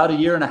about a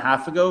year and a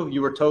half ago,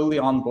 you were totally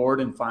on board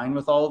and fine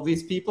with all of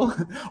these people,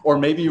 or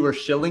maybe you were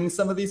shilling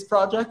some of these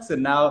projects,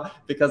 and now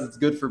because it's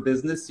good for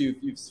business,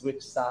 you've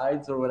switched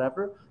sides or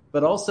whatever.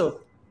 But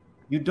also,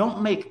 you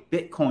don't make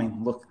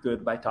Bitcoin look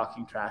good by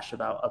talking trash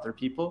about other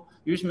people.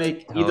 You just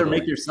either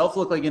make yourself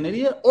look like an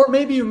idiot, or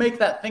maybe you make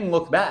that thing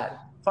look bad.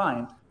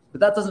 Fine, but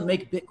that doesn't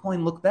make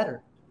Bitcoin look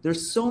better.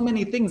 There's so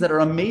many things that are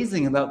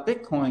amazing about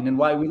Bitcoin and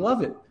why we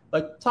love it.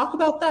 Like, talk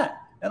about that.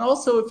 And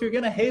also, if you're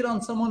going to hate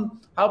on someone,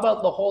 how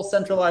about the whole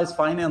centralized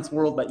finance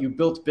world that you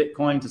built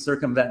Bitcoin to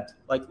circumvent?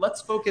 Like,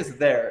 let's focus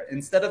there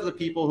instead of the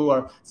people who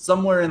are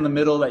somewhere in the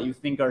middle that you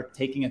think are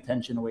taking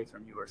attention away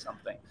from you or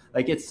something.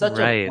 Like, it's such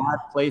a bad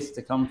place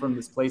to come from,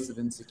 this place of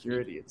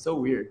insecurity. It's so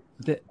weird.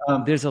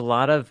 There's a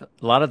lot of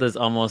those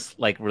almost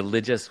like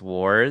religious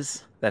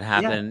wars that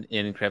happen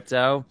in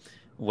crypto,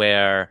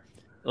 where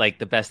like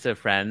the best of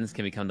friends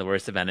can become the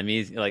worst of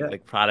enemies,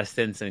 like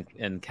Protestants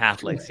and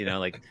Catholics,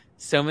 like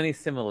so many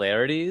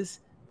similarities,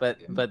 but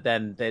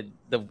then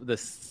the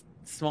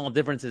small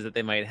differences that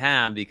they might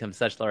have become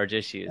such large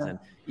issues. And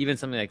even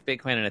something like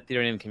Bitcoin and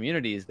Ethereum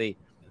communities,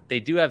 they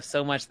do have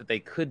so much that they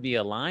could be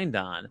aligned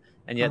on,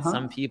 and yet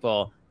some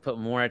people put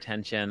more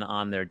attention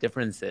on their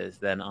differences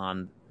than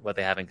on what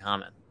they have in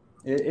common.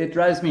 It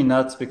drives me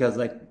nuts because,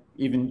 like,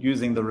 even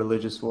using the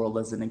religious world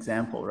as an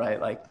example, right?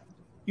 Like,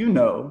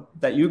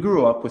 that you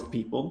grew up with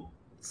people.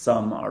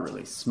 Some are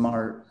really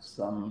smart.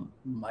 Some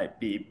might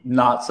be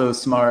not so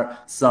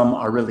smart. Some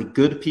are really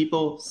good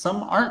people.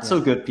 Some aren't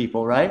so good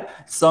people, right?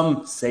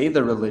 Some say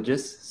they're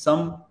religious.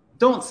 Some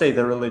don't say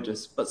they're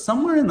religious. But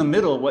somewhere in the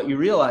middle, what you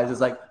realize is,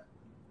 like,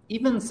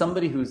 even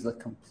somebody who's the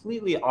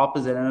completely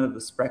opposite end of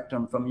the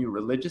spectrum from you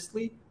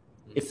religiously,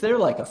 if they're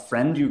like a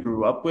friend you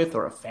grew up with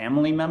or a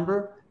family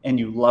member and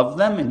you love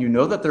them and you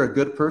know that they're a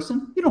good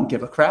person, you don't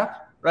give a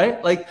crap,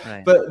 right?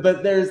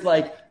 But there's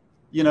like,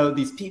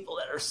 these people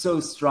that are so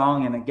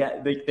strong, and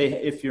again, they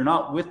if you're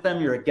not with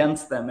them, you're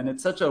against them. And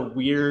it's such a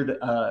weird,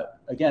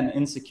 again,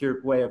 insecure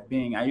way of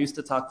being. I used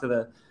to talk to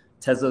the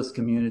Tezos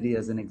community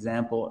as an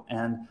example,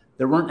 and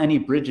there weren't any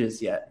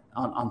bridges yet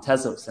on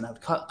Tezos. And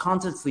I'd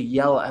constantly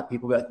yell at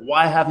people, like,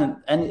 why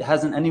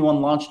hasn't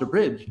anyone launched a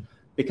bridge?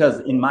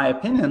 Because in my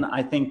opinion,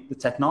 I think the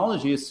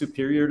technology is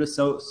superior to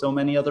so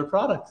many other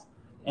products.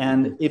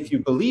 And if you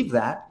believe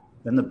that,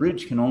 then the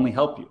bridge can only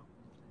help you.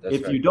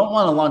 If you don't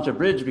want to launch a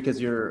bridge because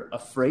you're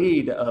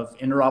afraid of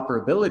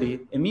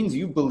interoperability, it means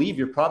you believe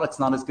your product's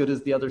not as good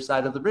as the other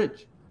side of the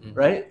bridge,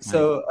 right?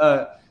 So,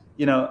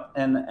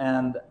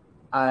 and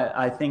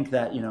I think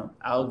that,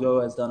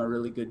 Algo has done a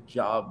really good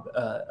job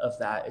of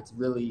that. It's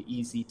really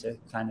easy to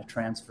kind of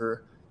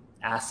transfer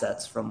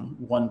assets from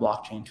one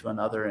blockchain to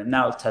another. And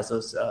now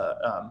Tezos,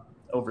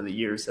 over the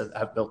years,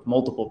 have built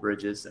multiple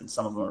bridges, and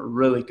some of them are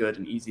really good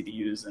and easy to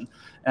use. And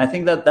I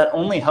think that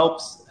only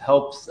helps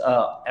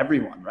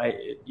everyone, right?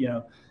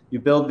 You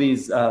build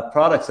these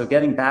products. So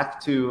getting back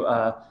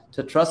to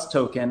Trust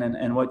Token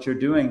and what you're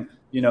doing,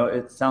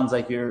 it sounds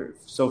like you're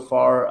so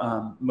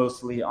far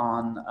mostly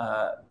on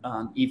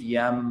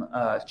EVM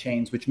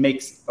chains, which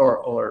makes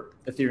or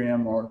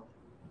Ethereum or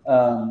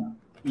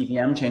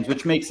EVM chains,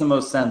 which makes the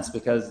most sense,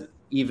 because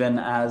even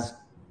as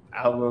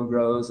Algo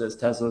grows, as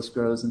Tezos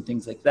grows and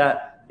things like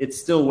that, it's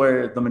still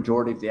where the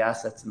majority of the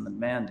assets and the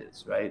demand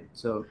is, right?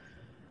 So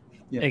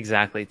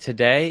exactly.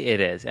 Today it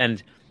is.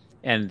 And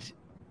it's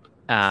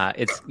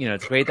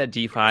it's great that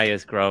DeFi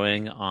is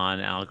growing on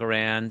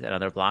Algorand and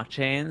other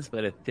blockchains,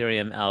 but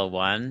Ethereum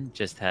L1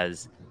 just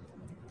has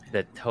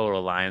the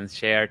total lion's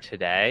share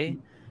today.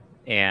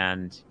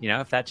 And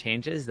if that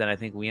changes, then I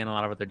think we and a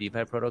lot of other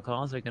DeFi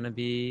protocols are going to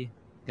be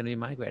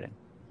migrating.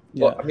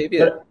 Well, maybe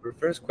a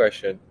reverse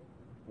question.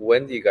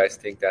 When do you guys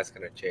think that's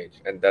going to change?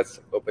 And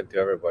that's open to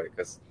everybody,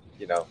 because,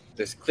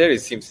 there's clearly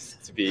seems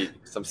to be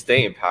some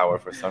staying power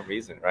for some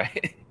reason,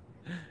 right?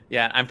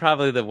 Yeah, I'm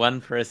probably one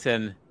of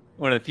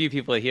the few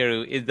people here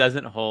who it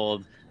doesn't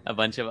hold a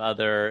bunch of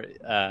other,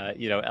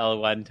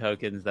 L1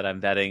 tokens that I'm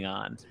betting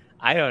on.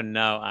 I don't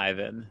know,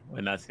 Ivan,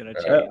 when that's going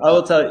to change. I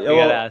will tell you.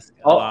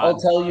 I'll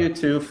tell you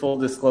too, full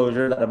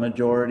disclosure, that a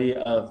majority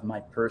of my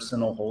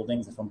personal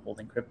holdings, if I'm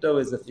holding crypto,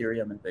 is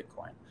Ethereum and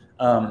Bitcoin.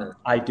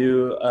 I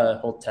do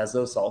hold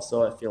Tezos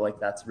also. I feel like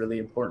that's really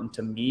important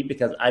to me,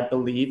 because I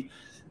believe,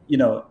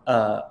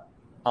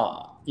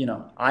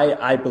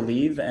 I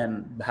believe,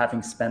 and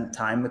having spent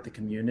time with the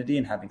community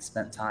and having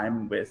spent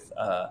time with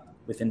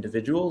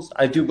individuals,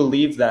 I do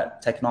believe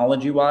that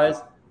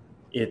technology-wise,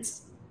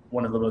 it's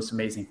one of the most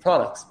amazing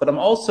products. But I'm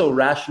also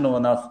rational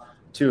enough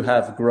to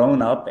have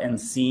grown up and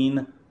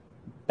seen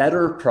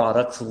better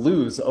products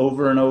lose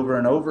over and over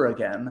and over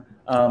again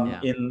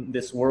in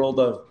this world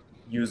of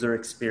user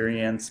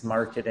experience,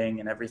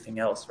 marketing, and everything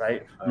else,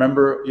 right?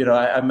 Remember,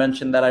 I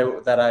mentioned that I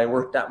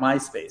worked at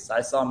MySpace.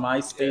 I saw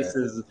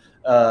MySpace's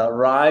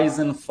rise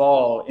and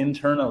fall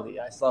internally.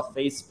 I saw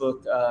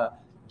Facebook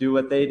do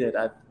what they did.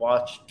 I've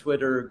watched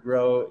Twitter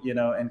grow,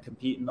 and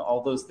compete in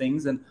all those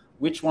things. And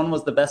which one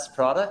was the best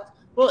product?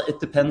 Well, it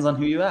depends on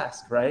who you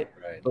ask, right?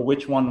 But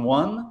which one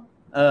won?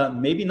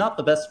 Maybe not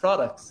the best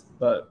products,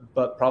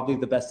 but probably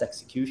the best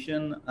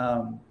execution,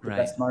 the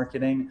best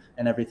marketing,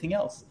 and everything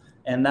else.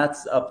 And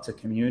that's up to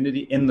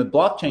community. In the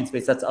blockchain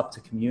space, that's up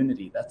to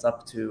community. That's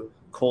up to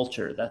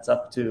culture. That's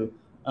up to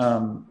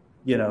the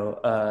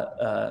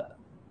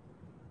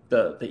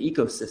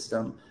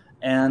ecosystem.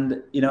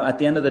 And at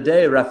the end of the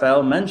day,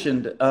 Rafael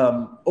mentioned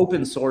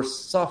open source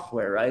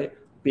software, right,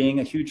 being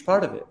a huge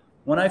part of it.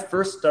 When I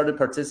first started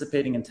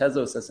participating in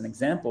Tezos, as an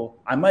example,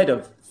 I might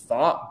have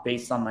thought,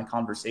 based on my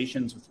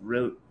conversations with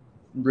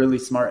really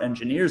smart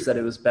engineers, that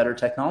it was better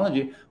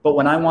technology. But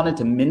when I wanted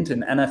to mint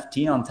an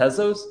NFT on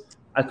Tezos,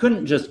 I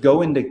couldn't just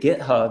go into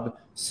GitHub,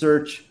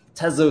 search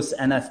Tezos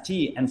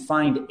NFT, and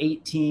find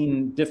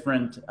 18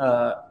 different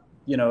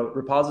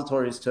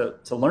repositories to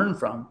learn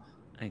from.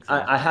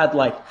 Exactly. I had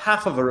like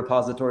half of a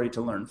repository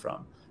to learn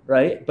from,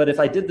 right? But if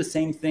I did the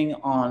same thing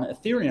on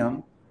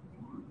Ethereum,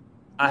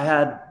 I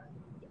had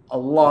a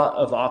lot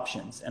of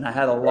options, and I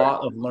had a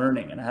lot of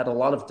learning, and I had a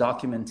lot of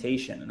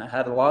documentation, and I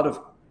had a lot of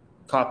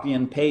copy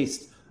and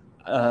paste,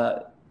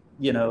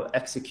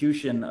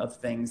 execution of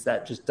things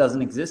that just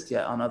doesn't exist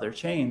yet on other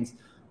chains,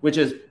 which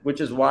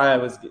is why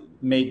I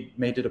made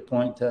it a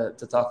point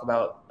to talk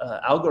about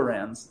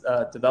Algorand's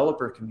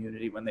developer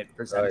community when they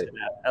presented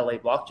at LA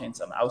Blockchain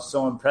Summit. I was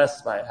so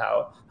impressed by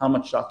how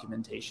much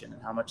documentation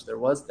and how much there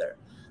was there.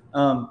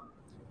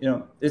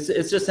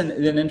 It's just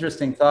an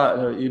interesting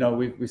thought.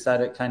 We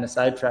kind of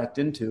sidetracked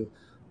into.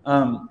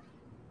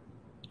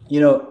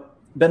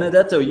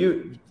 Benedetto,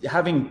 you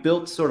having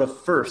built sort of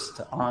first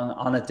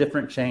on a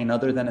different chain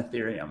other than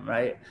Ethereum,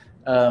 right?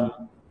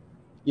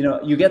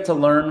 You get to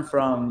learn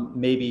from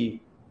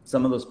maybe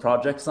some of those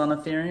projects on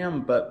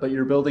Ethereum, but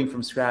you're building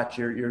from scratch.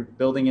 You're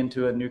building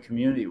into a new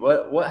community.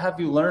 What have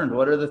you learned?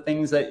 What are the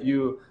things that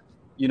you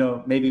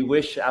maybe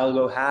wish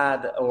Algo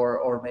had,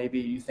 or maybe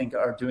you think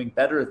are doing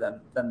better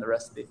than the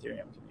rest of the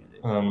Ethereum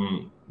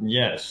community?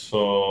 Yes,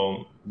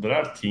 so there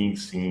are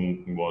things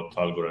in what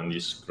Algorand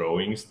is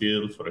growing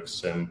still. For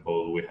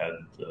example, we had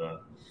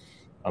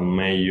a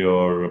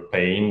major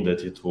pain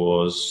that it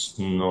was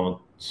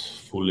not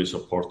fully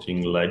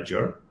supporting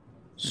Ledger.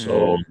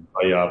 So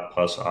by app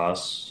as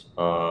us,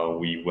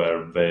 we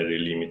were very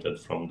limited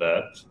from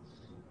that.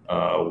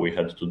 We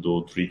had to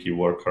do tricky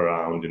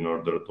workaround in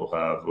order to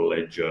have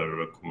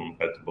Ledger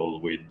compatible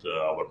with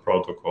our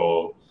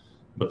protocol.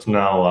 But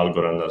now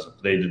Algorand has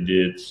updated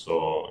it,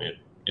 so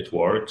it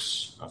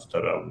works. After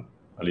a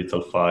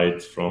little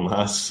fight from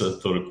us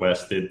to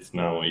request it,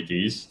 now it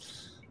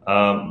is.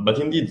 But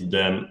indeed,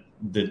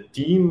 the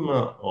team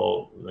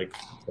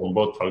on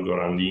both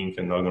Algorand Inc.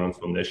 and Algorand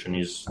Foundation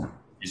is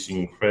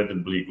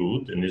incredibly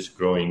good and is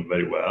growing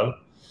very well.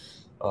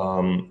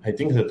 I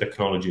think the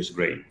technology is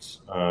great.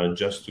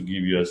 Just to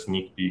give you a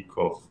sneak peek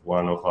of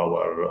one of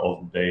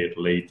their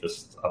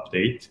latest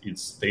update,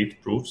 it's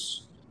state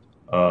proofs.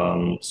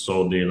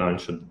 So they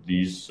launched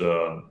these.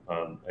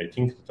 I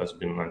think it has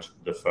been launched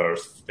the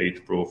first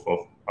state proof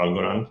of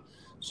Algorand.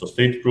 So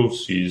state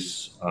proofs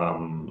is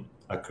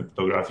a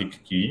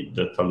cryptographic key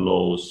that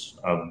allows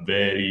a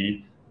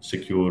very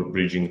secure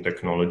bridging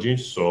technology.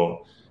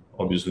 So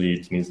obviously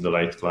it needs the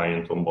right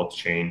client on both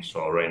chains.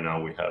 So right now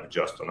we have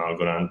just on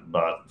Algorand,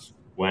 but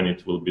when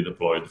it will be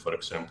deployed, for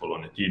example,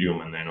 on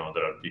Ethereum, and I know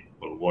there are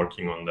people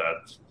working on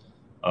that,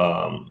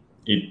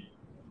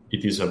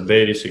 it is a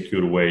very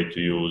secure way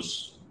to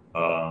use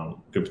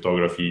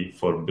cryptography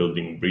for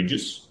building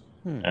bridges.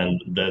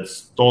 And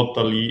that's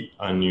totally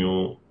a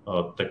new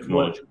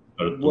technology.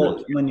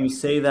 When you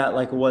say that,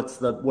 what's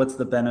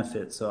the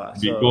benefit?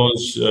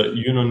 Because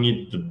you don't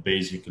need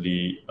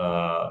basically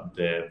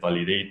the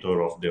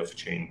validator of the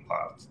off-chain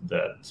part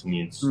that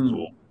needs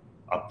to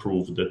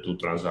approve the two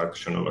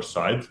transaction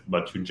oversight,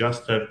 but you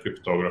just have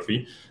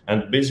cryptography.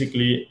 And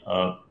basically,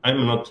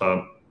 I'm not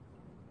a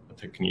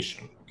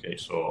technician. Okay,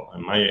 so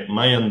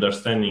my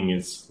understanding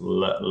is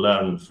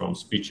learned from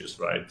speeches,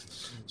 right?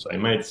 So I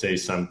might say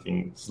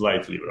something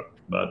slightly wrong,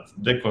 but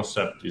the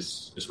concept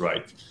is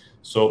right.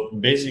 So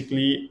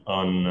basically,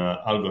 on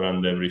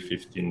Algorand, every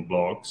 15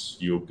 blocks,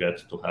 you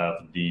get to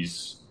have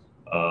this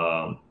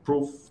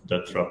proof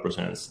that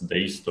represents the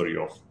history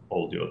of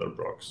all the other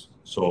blocks.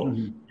 So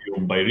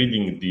by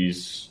reading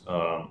this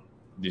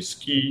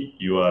key,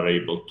 you are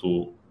able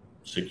to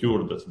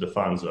secure that the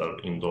funds are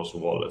in those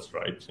wallets,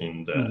 right,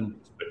 in the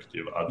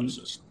respective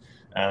addresses.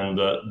 And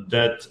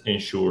that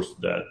ensures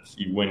that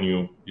when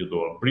you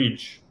do a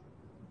bridge,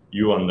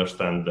 you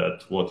understand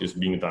that what is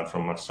being done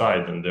from one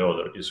side and the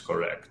other is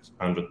correct,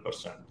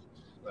 100%.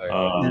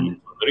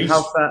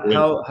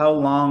 How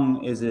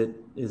long is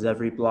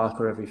every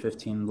block or every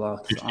 15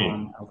 blocks 15.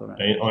 On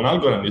Algorand? On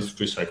Algorand, it's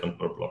 3 seconds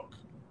per block.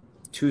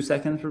 2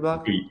 seconds per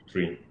block?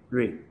 Three.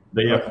 Okay.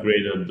 They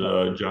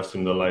upgraded just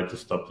in the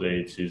latest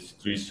updates. It's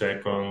 3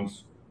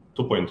 seconds,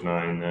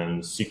 2.9,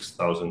 and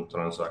 6,000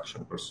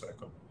 transactions per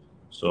second.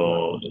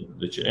 So,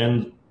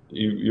 and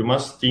you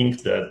must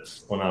think that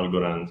on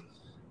Algorand,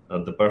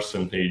 the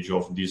percentage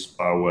of this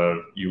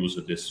power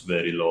used is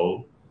very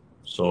low.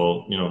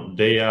 So,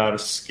 they are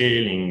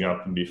scaling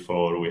up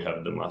before we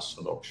have the mass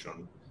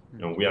adoption.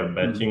 We are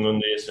betting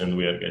on this and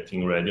we are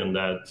getting ready on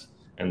that.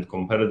 And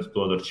compared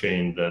to other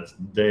chains that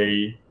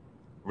they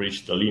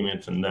reach the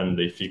limit and then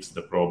they fix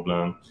the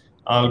problem,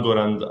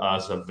 Algorand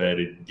has a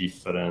very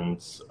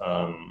different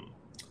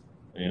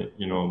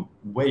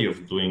way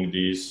of doing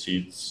this.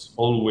 It's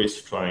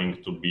always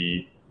trying to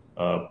be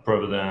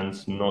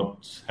prevalent,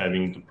 not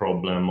having the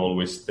problem,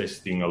 always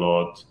testing a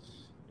lot,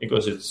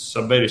 because it's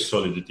a very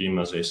solid team,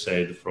 as I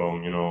said,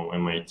 from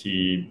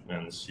MIT,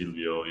 and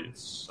Silvio,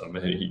 it's a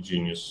very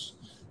genius.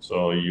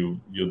 So they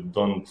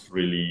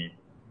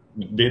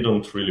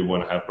don't really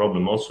want to have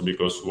problem, also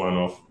because one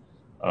of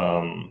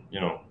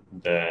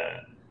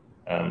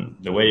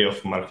the way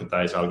of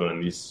marketize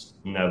Algorand is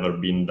never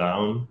been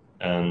down,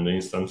 and the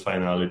instant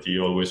finality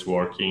always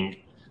working.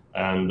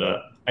 And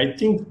I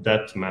think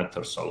that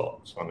matters a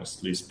lot,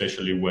 honestly,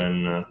 especially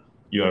when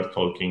you are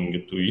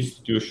talking to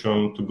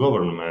institutions, to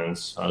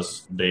governments,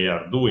 as they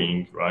are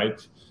doing,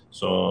 right?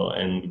 So,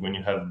 and when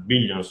you have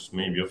billions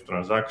maybe of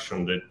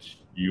transactions that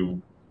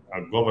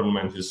a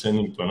government is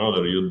sending to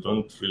another, you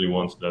don't really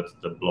want that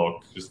the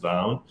block is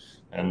down,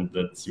 and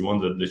that you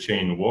want that the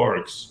chain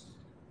works.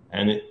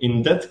 And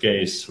in that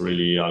case,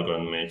 really,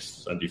 Algorand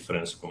makes a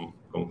difference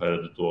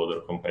compared to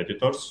other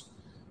competitors.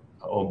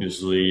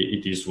 Obviously,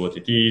 it is what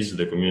it is.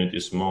 The community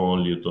is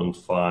small. You don't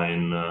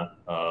find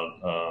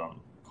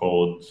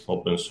code,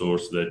 open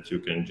source, that you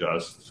can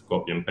just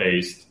copy and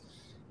paste.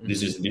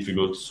 This is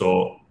difficult.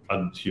 So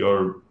at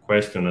your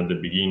question at the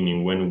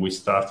beginning, when we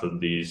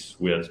started this,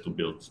 we had to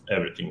build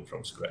everything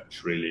from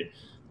scratch, really.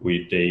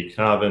 We take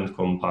Aave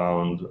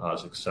Compound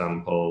as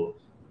example,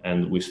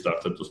 and we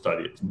started to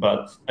study it.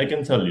 But I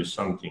can tell you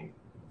something.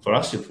 For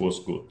us, it was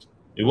good.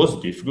 It was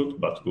difficult,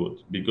 but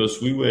good,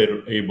 because we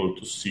were able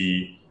to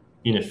see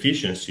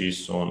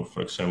inefficiencies on,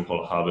 for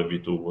example, how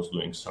V2 was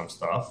doing some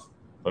stuff.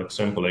 For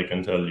example, I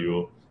can tell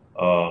you,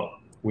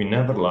 we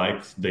never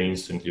liked the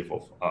incentive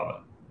of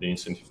Aave, the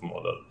incentive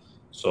model.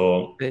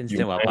 So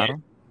the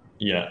model?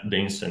 Yeah, the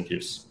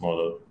incentives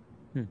model.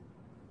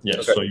 Yeah,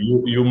 okay. So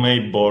you may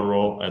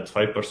borrow at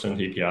 5%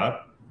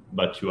 APR,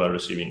 but you are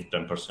receiving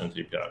 10%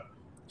 APR.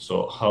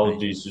 So how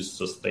this is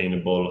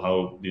sustainable,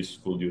 how this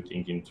could you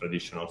think in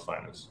traditional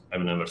finance?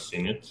 I've never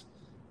seen it.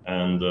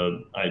 And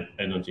I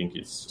don't think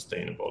it's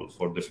sustainable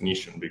for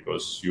definition,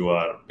 because you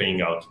are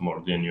paying out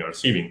more than you are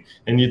receiving.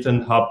 And it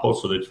ends up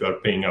also that you are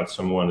paying out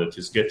someone that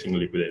is getting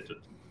liquidated.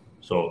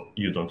 So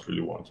you don't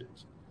really want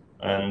it.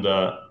 And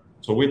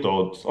so we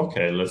thought,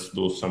 okay, let's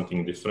do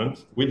something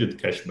different. We did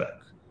cashback.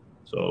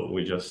 So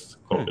we just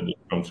copied it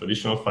from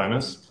traditional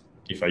finance.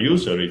 If a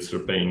user is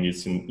repaying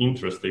its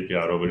interest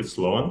APR over its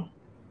loan,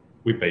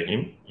 we pay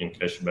him in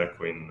cashback.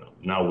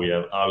 Now we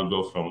have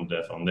Algo from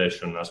the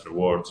foundation as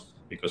rewards,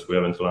 because we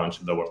haven't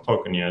launched our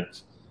token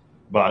yet.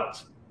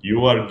 But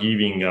you are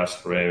giving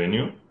us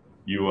revenue.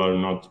 You are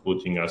not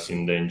putting us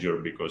in danger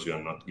because you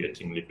are not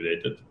getting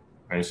liquidated.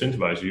 I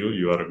incentivize you.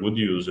 You are good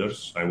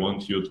users. I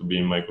want you to be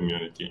in my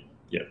community.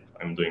 Yeah,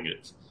 I'm doing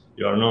it.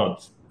 You are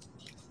not.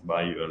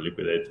 By you are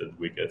liquidated.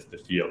 We get the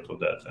fee out of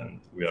that,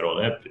 and we are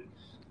all happy.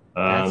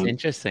 That's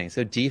interesting.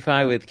 So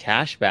DeFi with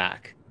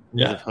cashback,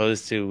 as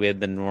opposed to with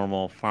the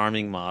normal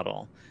farming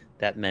model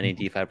that many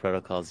DeFi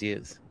protocols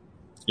use.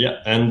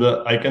 Yeah, and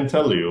I can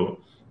tell you,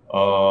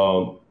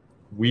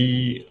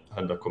 we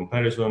had a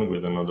comparison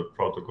with another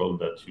protocol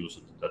that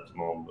used that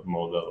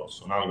model,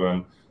 also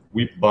Algorand.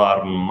 We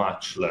burn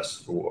much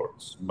less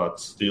rewards, but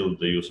still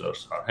the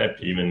users are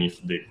happy, even if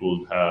they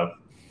could have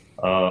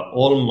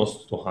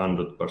almost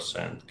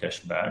 200%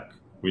 cashback.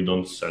 We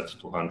don't set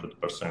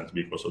 200%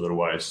 because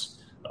otherwise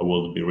it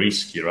will be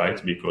risky,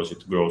 right? Because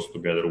it grows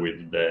together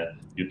with the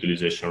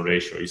utilization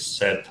ratio. It's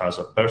set as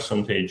a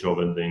percentage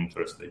over the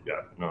interest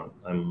APR. No,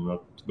 I'm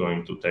not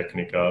going to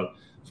technical.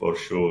 For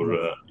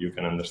sure, you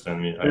can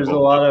understand me. There's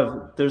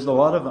a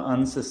lot of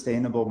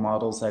unsustainable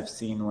models I've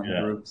seen when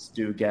groups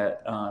do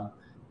get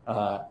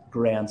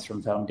grants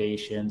from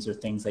foundations or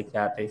things like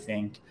that. They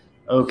think,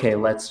 okay,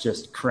 let's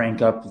just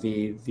crank up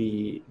the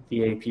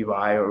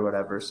APY or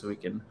whatever, so we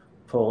can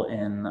pull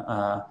in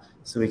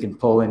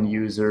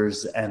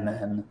users, and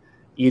then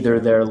either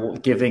they're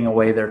giving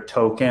away their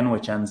token,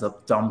 which ends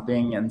up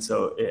dumping, and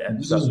so it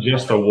ends up. This is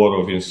just a war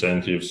of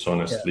incentives,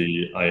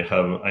 honestly.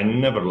 Yeah. I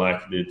never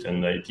liked it,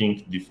 and I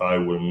think DeFi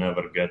will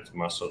never get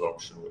mass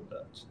adoption with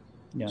that.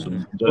 Yeah. So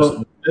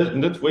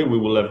that way we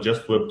will have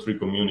just Web3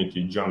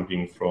 community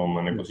jumping from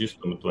an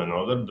ecosystem to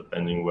another,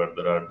 depending where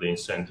there are the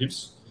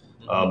incentives.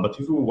 But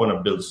if we want to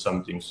build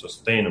something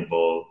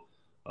sustainable,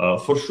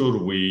 for sure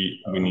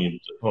we need.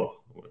 We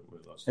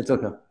lost. It's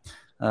okay.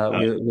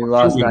 We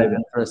lost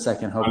Ivan for a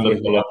second. Hopefully,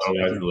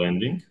 collateralized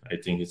lending. I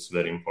think it's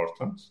very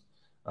important.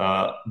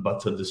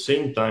 But at the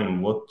same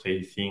time, what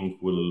I think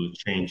will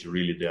change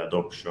really the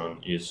adoption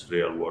is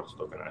real-world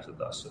tokenized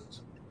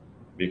asset.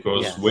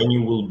 Because when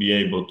you will be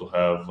able to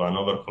have an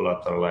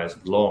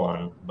over-collateralized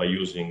loan by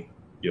using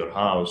your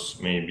house,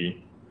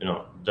 maybe,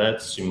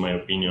 that's, in my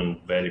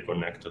opinion, very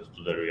connected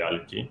to the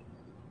reality.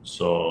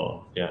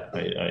 So yeah,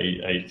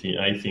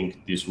 I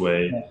think this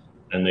way,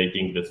 and I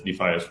think that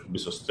DeFi has to be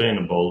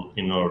sustainable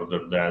in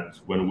order that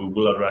when we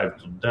will arrive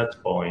to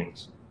that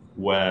point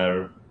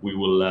where we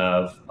will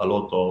have a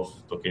lot of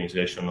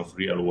tokenization of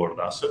real world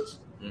assets,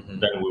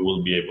 then we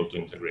will be able to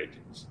integrate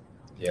it.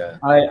 Yeah,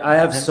 I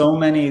have so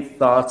many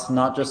thoughts,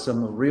 not just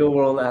on the real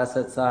world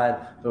asset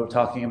side, but we're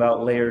talking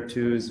about layer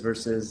 2s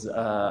versus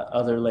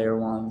other layer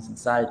 1s and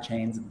side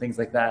chains and things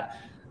like that.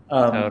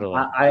 Totally.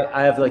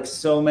 I have like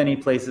so many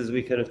places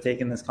we could have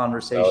taken this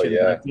conversation. Oh,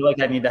 yeah. I feel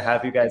like I need to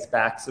have you guys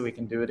back so we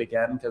can do it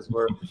again, because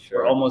we're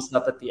almost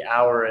up at the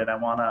hour, and I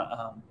want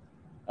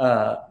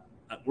to.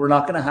 We're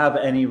not going to have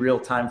any real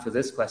time for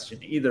this question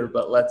either,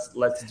 but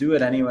let's do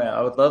it anyway.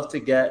 I would love to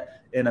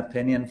get an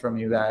opinion from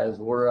you guys.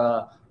 We're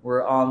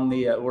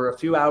a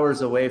few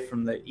hours away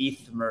from the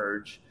ETH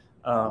merge.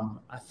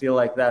 I feel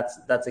like that's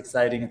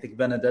exciting. I think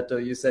Benedetto,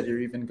 you said you're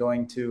even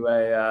going to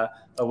a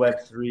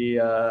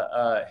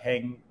Web3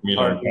 hang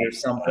party or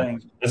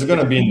something. It's going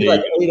to be in the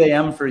like 8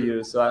 a.m. for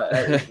you, so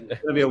it's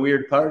going to be a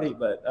weird party,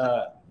 but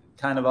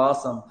kind of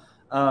awesome.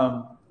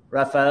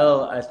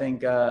 Raphael, I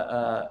think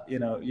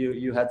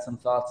you had some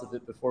thoughts of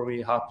it before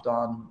we hopped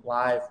on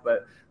live,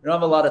 but we don't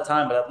have a lot of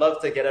time. But I'd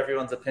love to get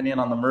everyone's opinion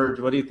on the merge.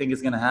 What do you think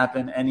is going to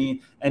happen?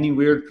 Any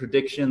weird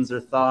predictions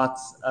or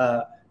thoughts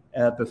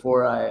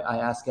before I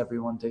ask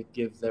everyone to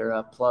give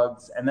their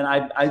plugs? And then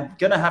I'm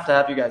gonna have to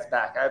have you guys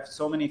back. I have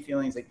so many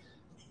feelings. Like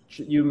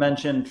you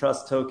mentioned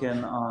Trust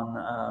Token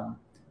on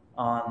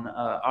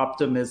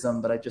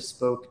Optimism, but I just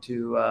spoke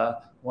to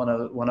one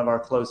of our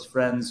close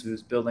friends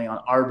who's building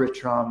on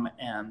Arbitrum,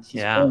 and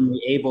he's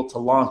only able to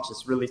launch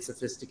this really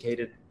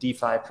sophisticated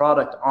DeFi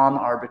product on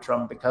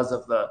Arbitrum because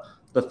of the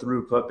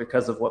throughput,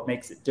 because of what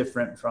makes it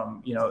different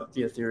from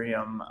the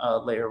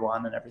Ethereum layer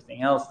 1 and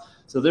everything else.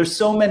 So there's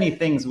so many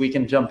things we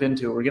can jump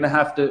into. We're gonna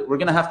have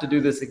to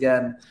do this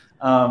again.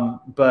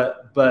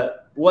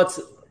 But what's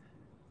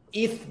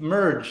ETH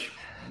merge?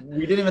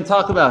 We didn't even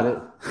talk about it.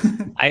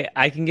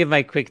 I can give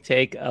my quick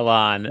take,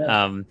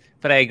 Alon.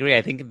 But I agree.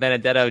 I think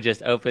Benedetto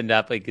just opened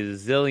up like a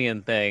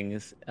zillion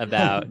things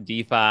about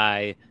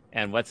DeFi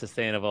and what's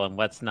sustainable and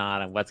what's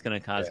not, and what's going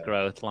to cause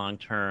growth long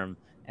term,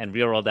 and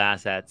real world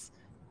assets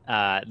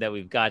that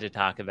we've got to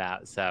talk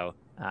about. So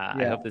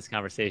I hope this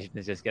conversation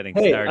is just getting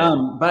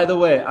started. By the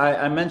way,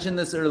 I mentioned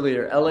this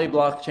earlier, LA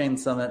Blockchain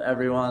Summit,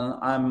 everyone.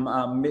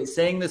 I'm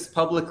saying this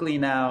publicly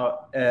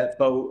now,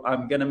 but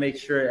I'm going to make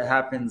sure it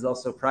happens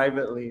also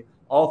privately.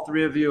 All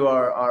three of you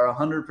are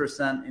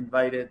 100%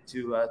 invited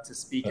to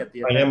speak at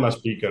the event. I am a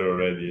speaker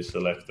already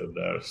selected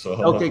there. So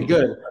okay,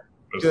 good.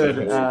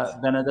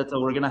 Benedetto,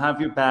 we're going to have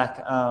you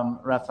back.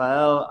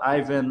 Raphael,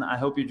 Ivan, I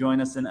hope you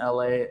join us in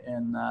LA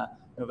in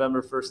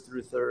November 1st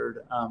through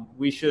 3rd.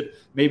 We should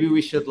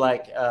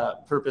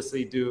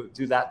purposely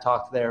do that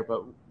talk there,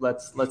 but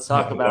let's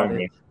talk about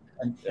it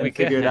and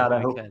figure it out.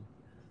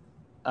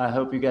 I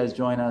hope you guys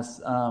join us.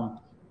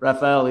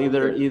 Raphael,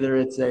 either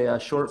it's a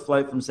short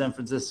flight from San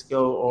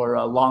Francisco or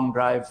a long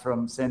drive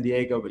from San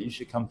Diego, but you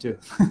should come too.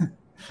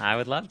 I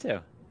would love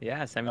to.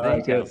 Yeah, send me the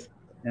details.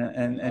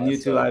 And you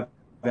too,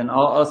 Ivan.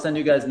 I'll send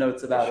you guys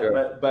notes about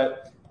it.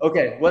 But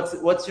okay,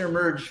 what's your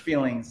merge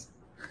feelings?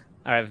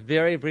 All right,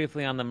 very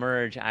briefly on the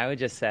merge, I would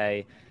just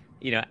say,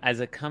 as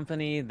a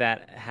company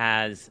that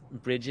has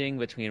bridging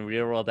between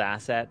real world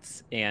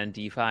assets and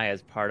DeFi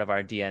as part of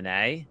our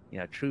DNA,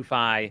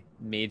 TrueFi,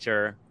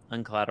 major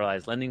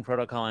uncollateralized lending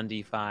protocol on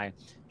DeFi,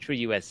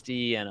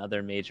 TrueUSD, and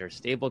other major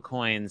stable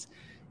coins.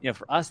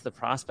 For us, the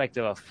prospect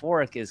of a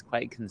fork is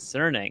quite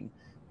concerning.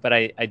 But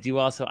I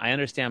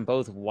understand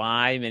both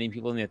why many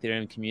people in the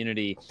Ethereum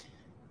community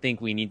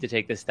think we need to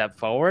take this step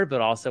forward,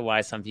 but also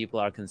why some people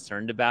are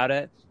concerned about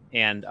it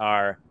and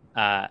are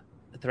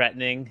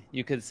threatening,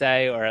 you could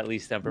say, or at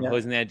least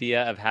proposing the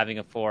idea of having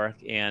a fork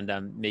and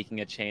making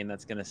a chain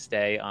that's going to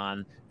stay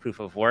on proof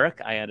of work.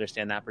 I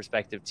understand that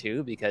perspective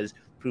too, because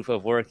proof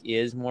of work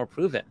is more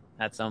proven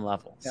at some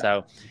level. Yeah.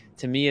 So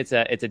to me, it's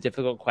a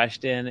difficult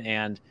question,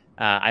 and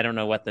I don't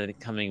know what the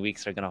coming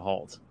weeks are going to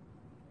hold.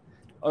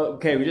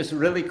 Okay, we just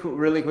really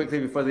quickly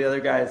before the other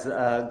guys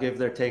give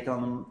their take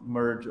on the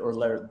merge, or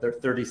their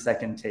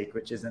 30-second take,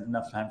 which isn't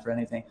enough time for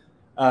anything.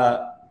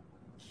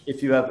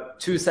 If you have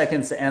 2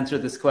 seconds to answer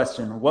this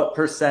question, what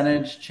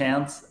percentage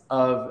chance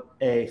of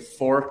a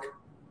fork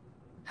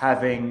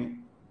having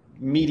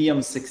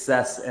medium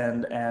success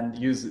and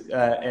use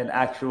and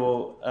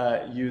actual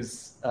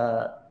use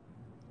to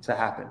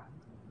happen?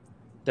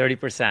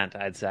 30%,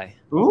 I'd say.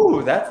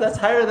 Ooh, that's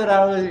higher than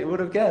I would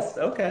have guessed.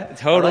 Okay,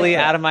 totally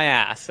out of my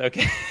ass.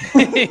 Okay,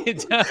 I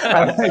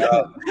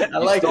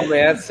like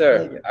the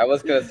answer. I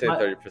was gonna say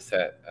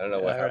 30%. I don't know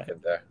what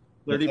happened there.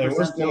 30%. I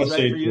was gonna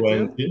say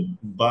 20,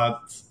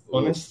 but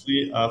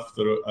honestly,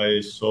 after I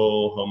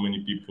saw how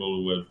many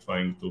people were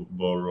trying to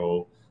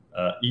borrow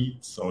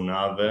ETH on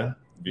Aave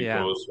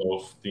because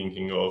of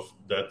thinking of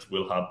that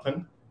will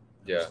happen,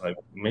 it's like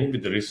maybe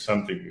there is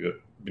something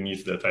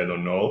beneath that I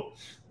don't know.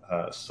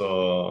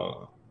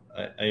 So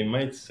I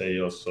might say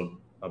also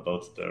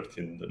about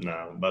 30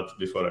 now, but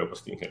before I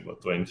was thinking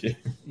about 20.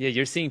 Yeah,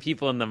 you're seeing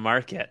people in the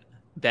market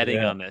betting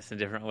on this in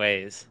different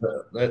ways.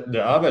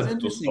 The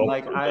average to stop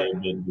like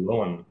the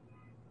loan.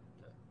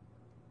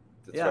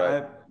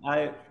 Yeah,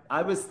 right.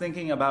 I was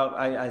thinking about,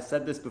 I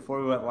said this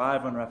before we went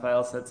live when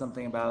Raphael said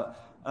something about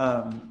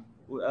a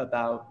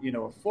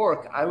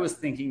fork. I was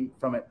thinking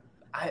from it,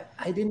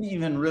 I didn't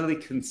even really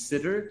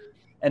consider,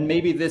 and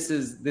maybe this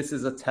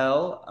is a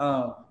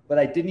tell, but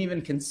I didn't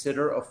even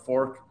consider a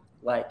fork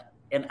like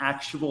an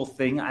actual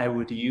thing I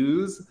would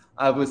use.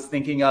 I was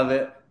thinking of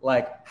it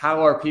like,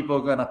 how are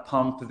people going to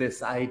pump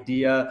this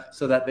idea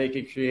so that they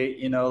can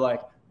create,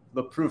 like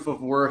the proof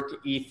of work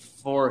ETH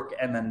fork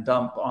and then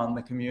dump on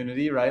the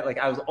community, right? Like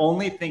I was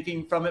only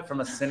thinking from it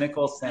from a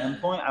cynical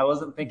standpoint. I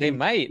wasn't thinking, they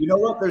might,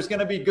 there's going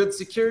to be good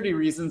security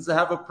reasons to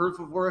have a proof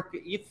of work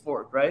ETH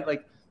fork, right?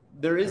 Like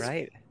there is,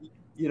 right.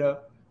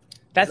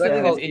 That's the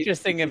thing that's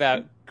interesting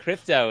about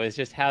crypto is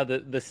just how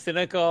the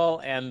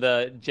cynical and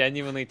the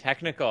genuinely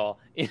technical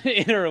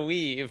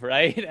interweave,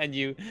 right? And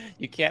you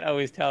can't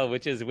always tell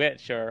which is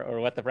which or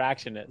what the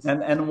fraction is.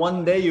 And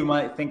one day you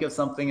might think of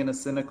something in a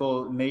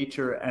cynical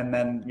nature and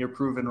then you're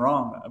proven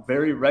wrong.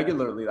 Very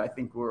regularly, I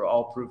think we're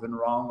all proven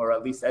wrong or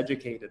at least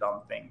educated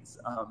on things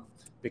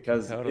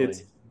because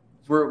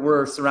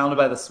we're surrounded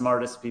by the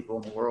smartest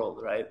people in the world,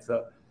 right?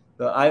 So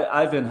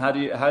Ivan, how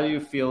do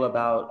you feel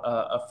about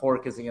a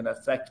fork? Is it going to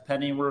affect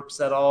Pennyworks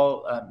at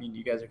all? I mean,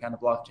 you guys are kind of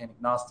blockchain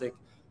agnostic.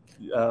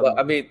 Well,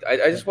 I mean, I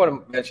just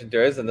want to mention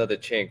there is another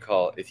chain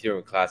called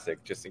Ethereum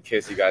Classic, just in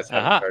case you guys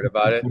haven't heard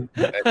about it. And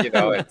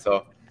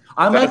so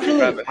I've met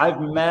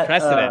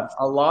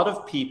a lot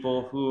of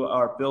people who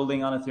are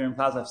building on Ethereum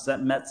Classic.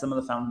 I've met some of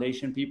the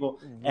foundation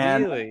people,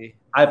 and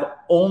I've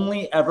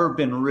only ever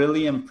been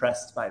really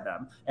impressed by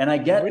them. And I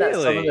get that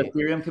some of the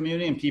Ethereum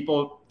community and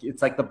people,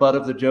 it's like the butt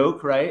of the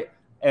joke, right?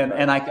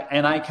 And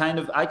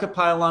I could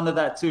pile onto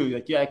that too.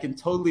 Like, yeah, I can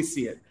totally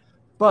see it.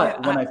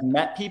 But when I've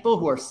met people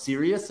who are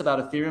serious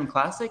about Ethereum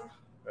Classic,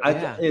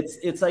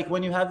 it's like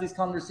when you have these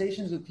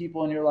conversations with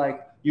people and you're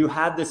like, you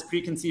had this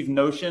preconceived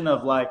notion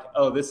of like,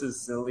 oh, this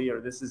is silly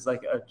or this is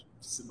like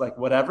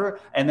whatever.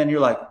 And then you're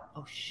like,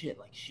 oh shit,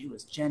 like she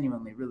was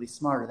genuinely really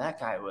smart or that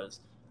guy was.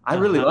 I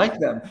really like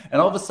them.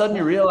 And all of a sudden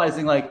you're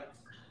realizing like,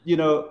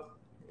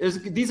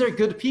 these are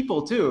good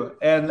people too.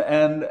 And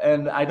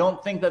I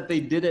don't think that they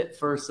did it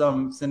for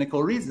some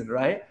cynical reason,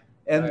 right?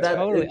 And that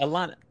totally a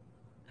lot.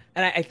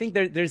 And I think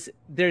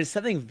there's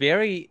something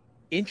very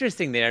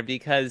interesting there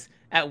because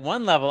at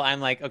one level I'm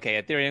like,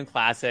 okay, Ethereum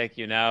Classic,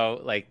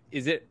 like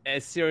is it a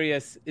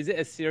serious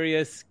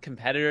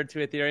competitor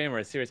to Ethereum or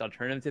a serious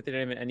alternative to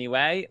Ethereum in any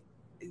way?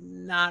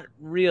 Not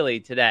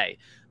really today.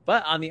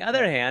 But on the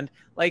other hand,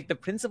 like the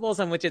principles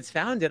on which it's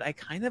founded, I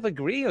kind of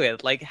agree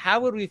with. Like,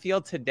 how would we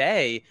feel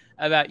today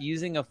about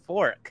using a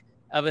fork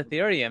of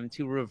Ethereum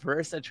to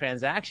reverse a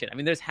transaction? I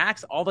mean, there's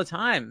hacks all the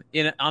time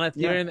on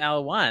Ethereum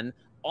L1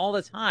 all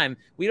the time.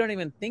 We don't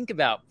even think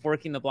about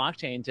forking the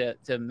blockchain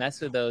to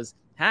mess with those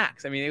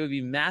hacks. I mean, it would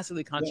be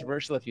massively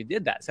controversial if you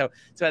did that. So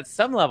at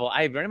some level,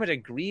 I very much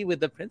agree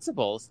with the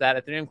principles that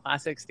Ethereum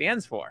Classic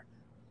stands for.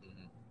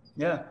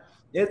 Yeah,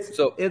 it's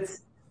so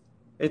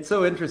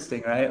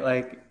interesting, right?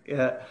 Like,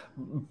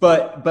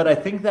 but I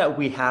think that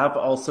we have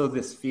also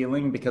this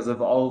feeling because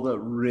of all the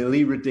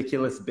really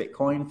ridiculous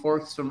Bitcoin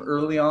forks from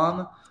early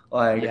on.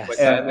 Like, what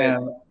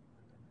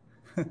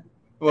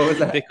was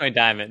that? Bitcoin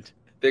Diamond.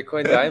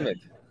 Bitcoin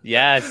Diamond.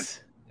 Yes.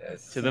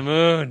 To the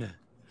moon.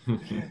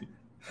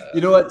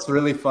 You know what's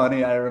really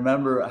funny? I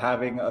remember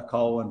having a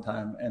call one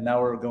time, and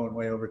now we're going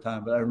way over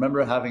time, but I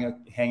remember having a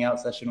hangout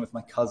session with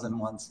my cousin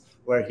once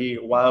where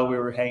while we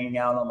were hanging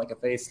out on like a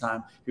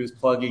FaceTime, he was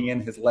plugging in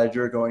his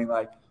ledger going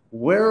like,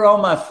 where are all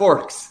my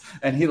forks?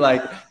 And he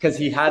because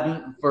he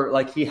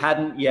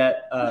hadn't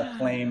yet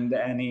claimed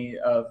any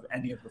of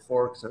the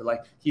forks, or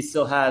like he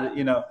still had,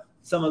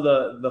 some of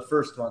the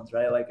first ones,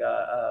 right? Like,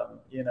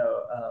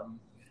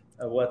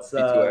 what was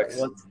that?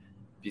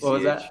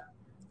 B2X,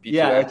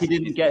 yeah, like he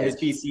didn't get his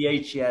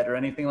BCH yet or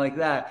anything like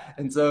that.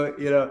 And so,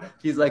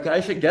 he's like,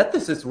 I should get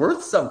this. It's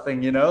worth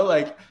something,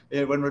 like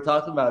when we're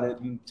talking about it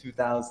in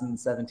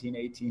 2017,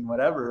 18,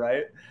 whatever,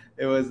 right?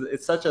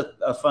 It's such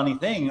a funny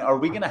thing. Are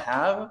we going to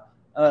have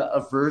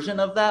a version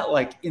of that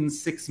like in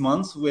 6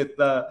 months with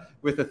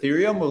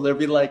Ethereum? Will there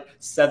be like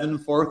 7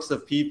 forks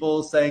of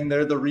people saying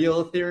they're the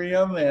real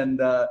Ethereum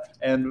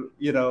and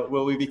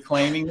will we be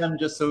claiming them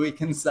just so we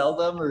can sell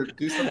them or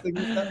do something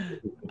with them?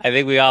 I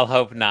think we all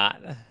hope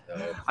not.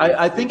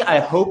 I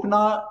hope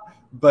not,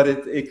 but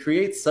it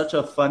creates such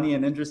a funny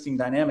and interesting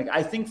dynamic.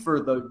 I think for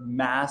the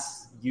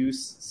mass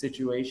use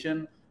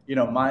situation,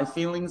 my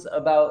feelings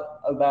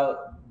about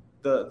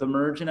the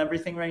merge and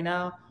everything right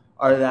now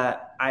are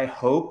that I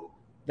hope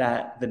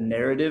that the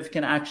narrative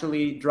can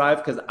actually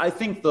drive, because I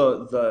think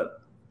the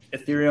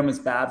Ethereum is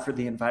bad for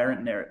the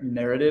environment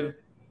narrative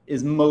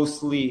is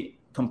mostly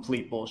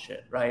complete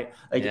bullshit, right?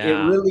 Like it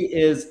really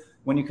is.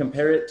 When you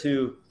compare it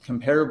to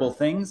comparable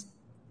things,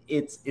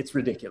 it's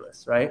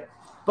ridiculous, right?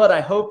 But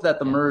I hope that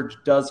the merge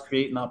does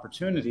create an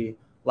opportunity,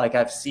 like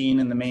I've seen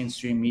in the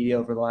mainstream media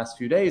over the last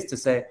few days, to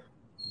say,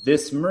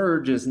 this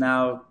merge is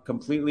now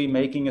completely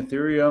making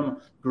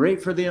Ethereum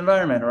great for the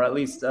environment, or at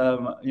least,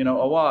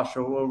 awash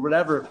or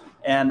whatever.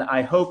 And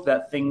I hope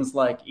that things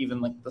like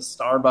even like the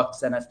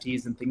Starbucks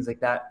NFTs and things like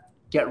that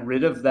get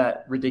rid of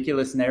that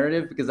ridiculous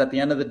narrative, because at the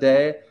end of the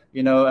day,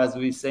 as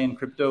we say in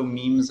crypto,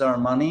 memes are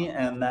money,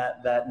 and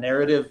that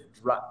narrative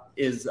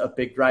is a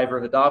big driver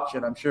of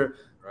adoption. I'm sure,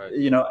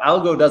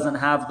 Algo doesn't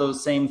have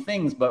those same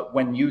things, but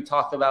when you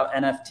talk about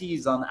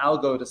NFTs on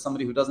Algo to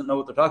somebody who doesn't know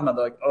what they're talking about,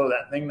 they're like, oh,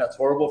 that thing that's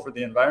horrible for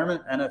the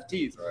environment,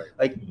 NFTs. Right.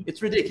 Like,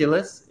 it's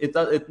ridiculous.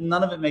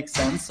 None of it makes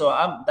sense. So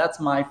that's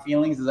my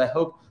feelings, is I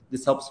hope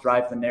this helps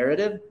drive the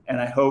narrative, and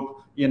I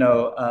hope,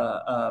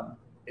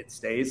 it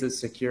stays as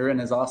secure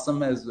and as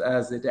awesome as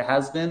it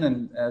has been,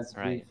 and as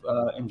we've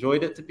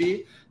enjoyed it to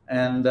be.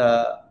 And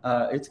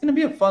it's going to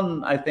be a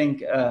fun, I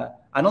think,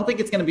 I don't think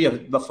it's going to be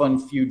a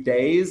fun few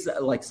days.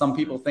 Like some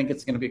people think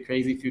it's going to be a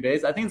crazy few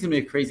days. I think it's going to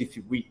be a crazy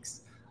few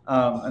weeks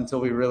until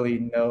we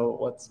really know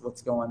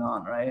what's going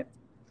on, right?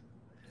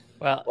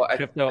 Well,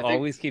 crypto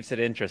always keeps it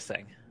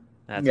interesting.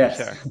 That's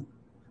for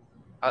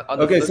sure.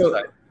 Okay, so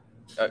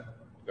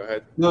go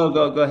ahead. No,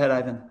 go ahead,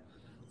 Ivan.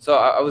 So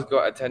I was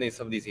attending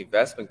some of these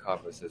investment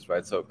conferences,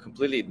 right? So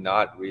completely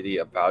not really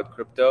about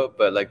crypto,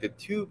 but like the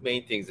two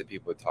main things that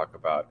people talk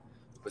about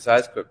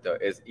besides crypto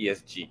is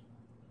ESG.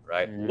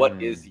 Right?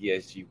 What is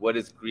ESG? What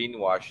is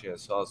greenwashing, and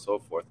so on and so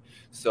forth?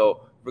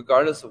 So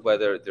regardless of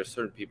whether there's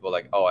certain people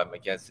like, oh, I'm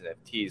against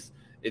NFTs,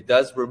 it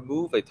does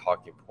remove a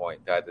talking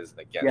point that is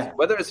against it.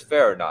 Whether it's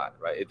fair or not,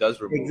 right? It does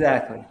remove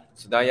it.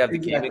 So now you have the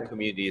gaming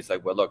community. It's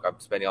like, well, look, I'm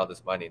spending all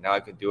this money. Now I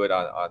can do it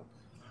on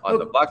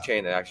the blockchain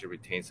and actually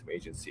retain some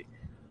agency.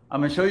 I'm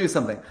going to show you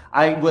something.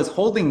 I was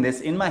holding this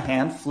in my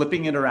hand,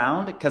 flipping it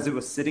around because it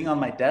was sitting on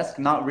my desk,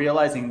 not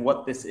realizing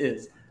what this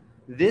is.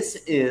 This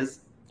is...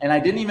 And I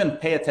didn't even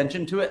pay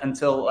attention to it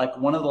until like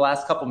one of the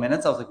last couple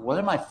minutes. I was like, what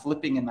am I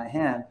flipping in my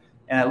hand?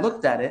 And I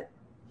looked at it,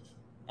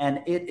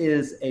 and it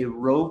is a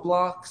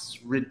Roblox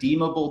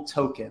redeemable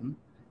token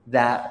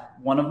that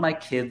one of my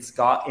kids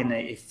got in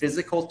a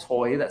physical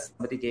toy that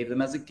somebody gave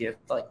them as a gift,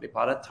 like they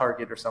bought at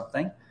Target or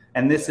something.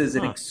 And this is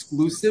an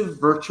exclusive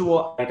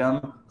virtual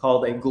item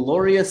called a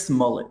glorious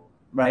mullet,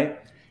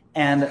 right?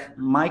 And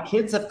my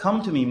kids have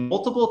come to me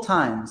multiple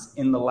times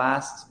in the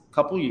last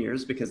couple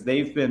years because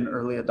they've been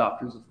early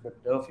adopters of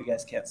crypto. If you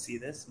guys can't see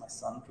this, my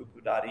son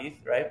Pupu.eth,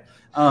 right?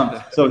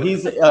 So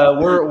he's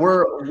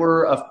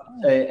we're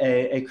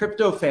a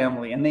crypto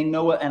family, and they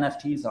know what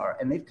NFTs are,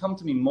 and they've come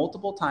to me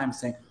multiple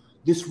times saying,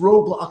 this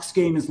Roblox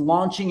game is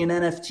launching an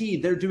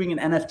NFT. They're doing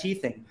an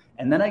NFT thing.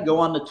 And then I go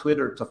on to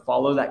Twitter to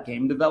follow that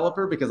game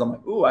developer because I'm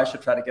like, ooh, I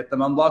should try to get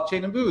them on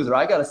Blockchain and Booze, or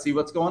I got to see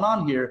what's going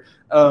on here.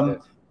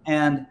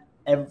 And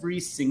every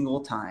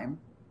single time,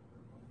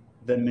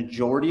 the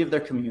majority of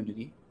their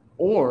community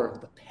or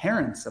the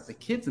parents of the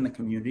kids in the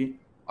community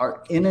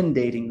are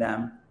inundating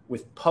them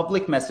with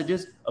public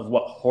messages of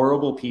what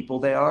horrible people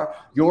they are.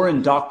 You're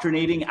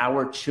indoctrinating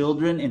our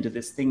children into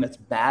this thing that's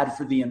bad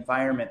for the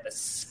environment, the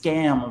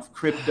scam of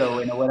crypto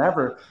and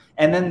whatever.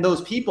 And then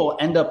those people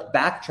end up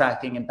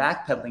backtracking and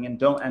backpedaling and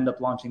don't end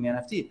up launching the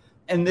NFT.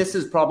 And this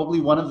is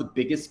probably one of the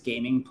biggest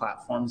gaming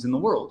platforms in the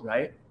world,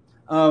 right?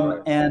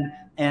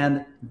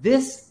 And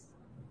this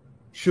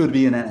should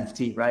be an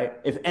NFT, right?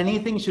 If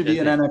anything should be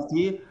an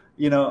NFT,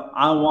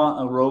 I want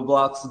a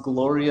Roblox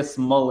glorious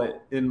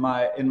mullet in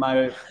my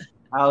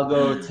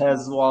Algo,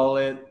 Tez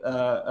wallet,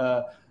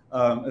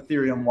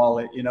 Ethereum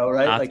wallet,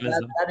 right? Like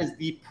that is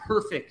the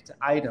perfect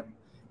item.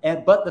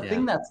 But the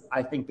thing that's,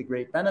 I think, the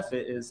great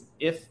benefit is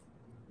if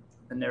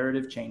the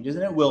narrative changes,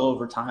 and it will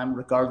over time,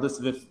 regardless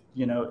of if,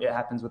 it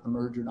happens with the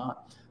merge or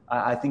not.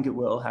 I think it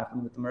will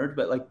happen with the merge,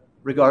 but like,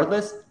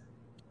 regardless,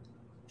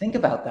 think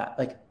about that.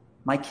 Like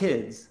my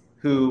kids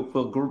who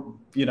will,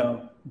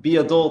 be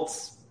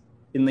adults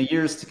in the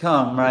years to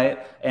come,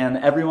 right? And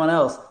everyone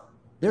else,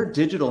 they're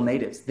digital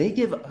natives. They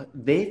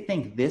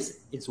think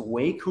this is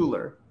way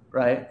cooler,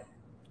 right?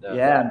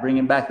 Yeah, and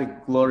bringing back the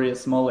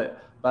glorious mullet.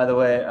 By the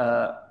way,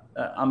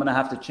 I'm going to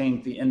have to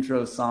change the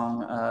intro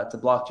song to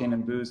Blockchain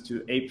and Booze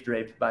to Ape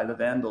Drape by the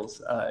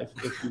Vandals.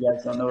 If you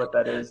guys don't know what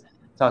that is,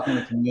 talking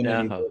to the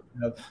community.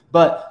 No.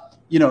 But,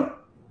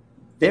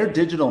 they're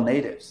digital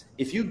natives.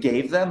 If you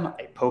gave them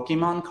a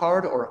Pokemon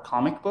card or a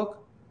comic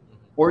book,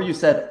 or you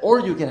said, or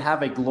you could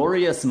have a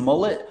glorious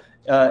mullet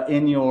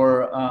in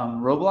your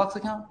Roblox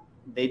account,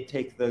 they'd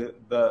take the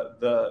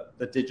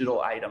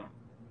digital item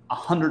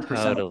 100%.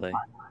 Totally.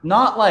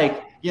 Not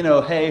like,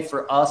 hey,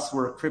 for us,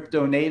 we're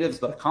crypto natives,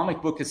 but a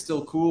comic book is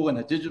still cool and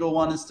a digital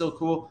one is still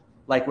cool.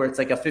 Like where it's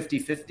like a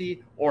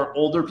 50-50, or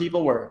older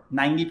people where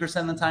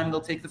 90% of the time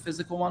they'll take the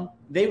physical one.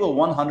 They will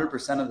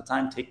 100% of the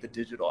time take the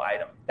digital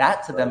item.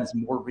 That to them is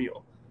more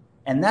real.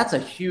 And that's a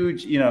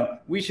huge,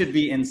 we should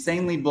be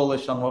insanely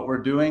bullish on what we're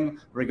doing,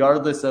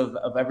 regardless of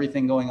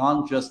everything going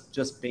on,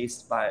 just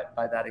based by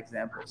that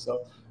example.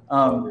 So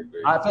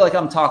I feel like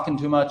I'm talking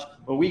too much,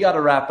 but we got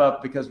to wrap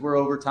up because we're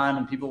over time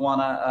and people want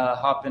to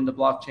hop into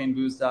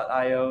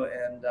blockchainbooze.io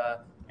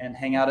and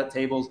hang out at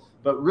tables.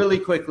 But really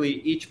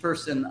quickly, each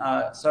person,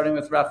 starting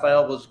with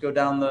Raphael, we'll just go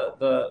down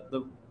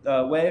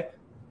the way.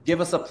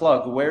 give us a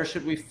plug. Where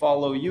should we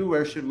follow you?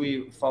 Where should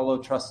we follow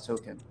Trust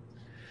Token?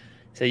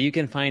 So you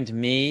can find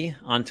me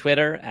on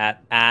Twitter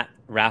at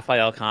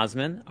Raphael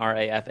Cosman,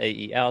 Rafael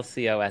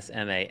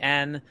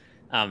Cosman.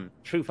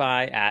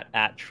 TrueFi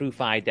at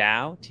TrueFi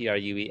DAO,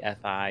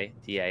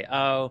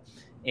 TrueFiDAO,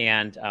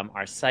 and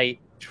our site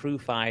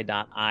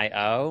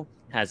TrueFi.io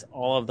has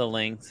all of the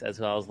links as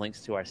well as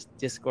links to our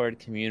Discord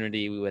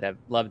community. We would have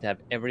loved to have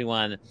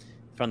everyone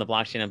from the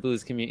Blockchain and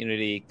Booze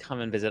community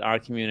come and visit our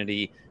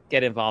community,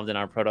 get involved in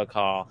our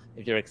protocol.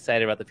 If you're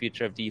excited about the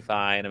future of DeFi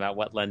and about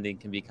what lending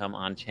can become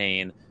on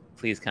chain,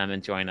 please come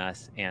and join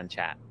us and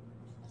chat.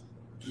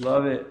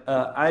 Love it.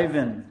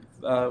 Ivan,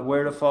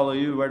 where to follow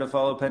you, where to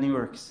follow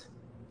Pennyworks?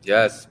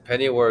 Yes,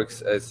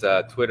 Pennyworks is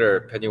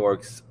Twitter,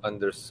 Pennyworks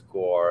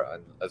 _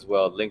 and as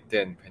well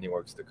LinkedIn,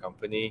 Pennyworks the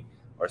company,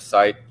 our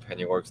site,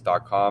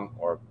 pennyworks.com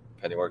or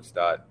pennyworks.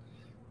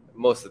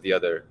 Most of the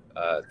other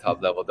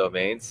top level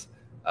domains.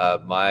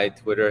 My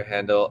Twitter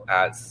handle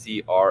at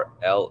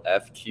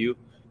CRLFQ,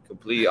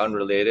 completely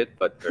unrelated,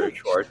 but very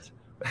short.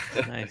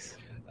 Nice.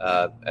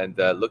 And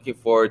looking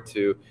forward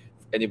to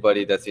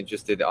anybody that's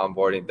interested in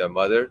onboarding their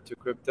mother to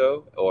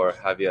crypto or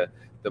have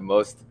the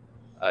most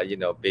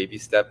baby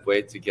step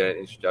way to get an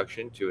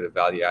introduction to the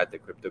value add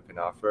that crypto can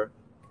offer.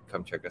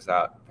 Come check us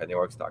out,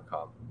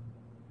 pennyworks.com.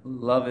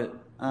 Love it.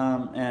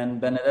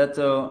 And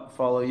Benedetto,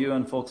 follow you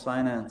on Folks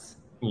Finance.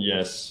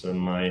 Yes,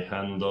 my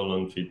handle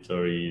on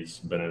Twitter is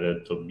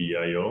Benedetto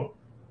BIO,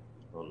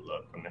 all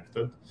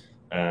connected,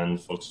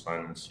 and Folks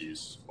Finance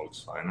is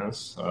Folks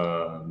Finance.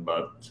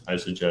 But I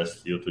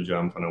suggest you to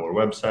jump on our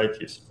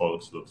website, it's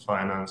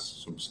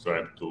folks.finance,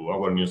 subscribe to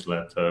our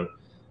newsletter.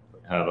 We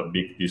have a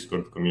big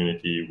Discord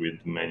community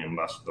with many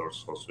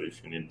ambassadors. Also,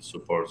 if you need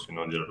support in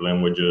other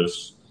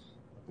languages,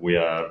 we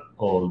are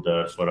all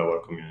there for our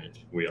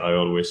community. I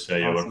always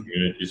say awesome. Our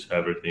community is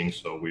everything,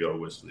 so we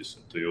always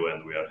listen to you,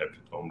 and we are happy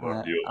to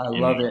onboard you. I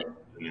love it.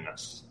 In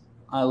us.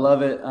 I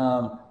love it.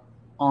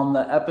 On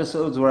the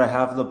episodes where I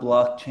have the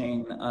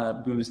Blockchain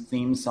Booze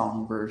theme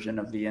song version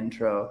of the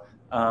intro,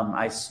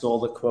 I stole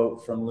the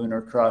quote from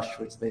Lunar Crush,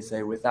 which they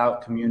say,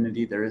 "Without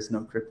community, there is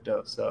no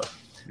crypto." So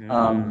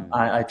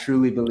I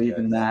truly believe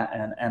in that,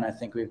 and I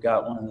think we've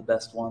got one of the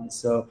best ones.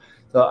 So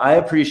I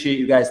appreciate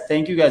you guys.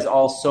 Thank you guys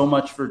all so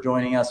much for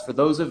joining us. For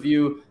those of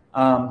you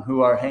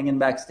who are hanging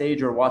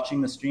backstage or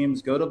watching the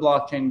streams, go to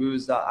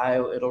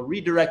blockchainbooze.io. It'll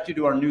redirect you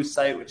to our new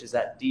site, which is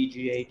at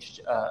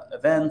DGH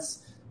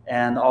events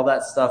and all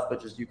that stuff.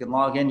 But just you can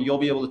log in. You'll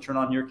be able to turn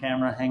on your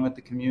camera, hang with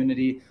the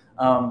community.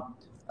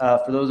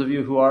 For those of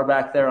you who are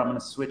back there, I'm going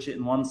to switch it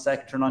in 1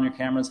 sec, turn on your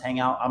cameras, hang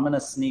out. I'm going to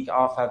sneak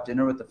off, have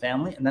dinner with the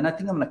family. And then I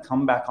think I'm going to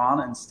come back on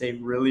and stay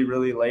really,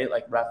 really late,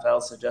 like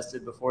Raphael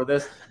suggested before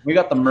this. We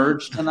got the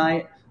merge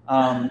tonight.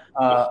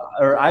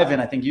 Or Ivan,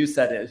 I think you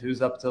said it,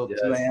 who's up till 2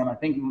 a.m. I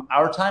think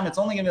our time, it's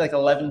only going to be like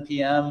 11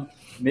 p.m.,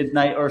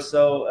 midnight or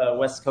so,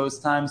 West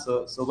Coast time.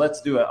 So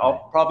let's do it.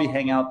 I'll probably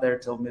hang out there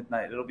till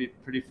midnight. It'll be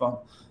pretty fun.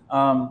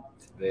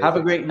 Have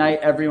a great night,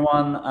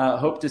 everyone.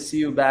 Hope to see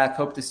you back.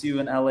 Hope to see you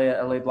in LA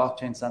at LA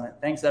Blockchain Summit.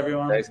 Thanks,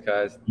 everyone. Thanks,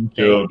 guys. Thank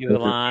you,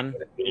 Alon.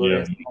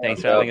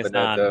 Thanks for having us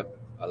on.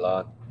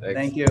 Alon.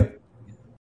 Thank you.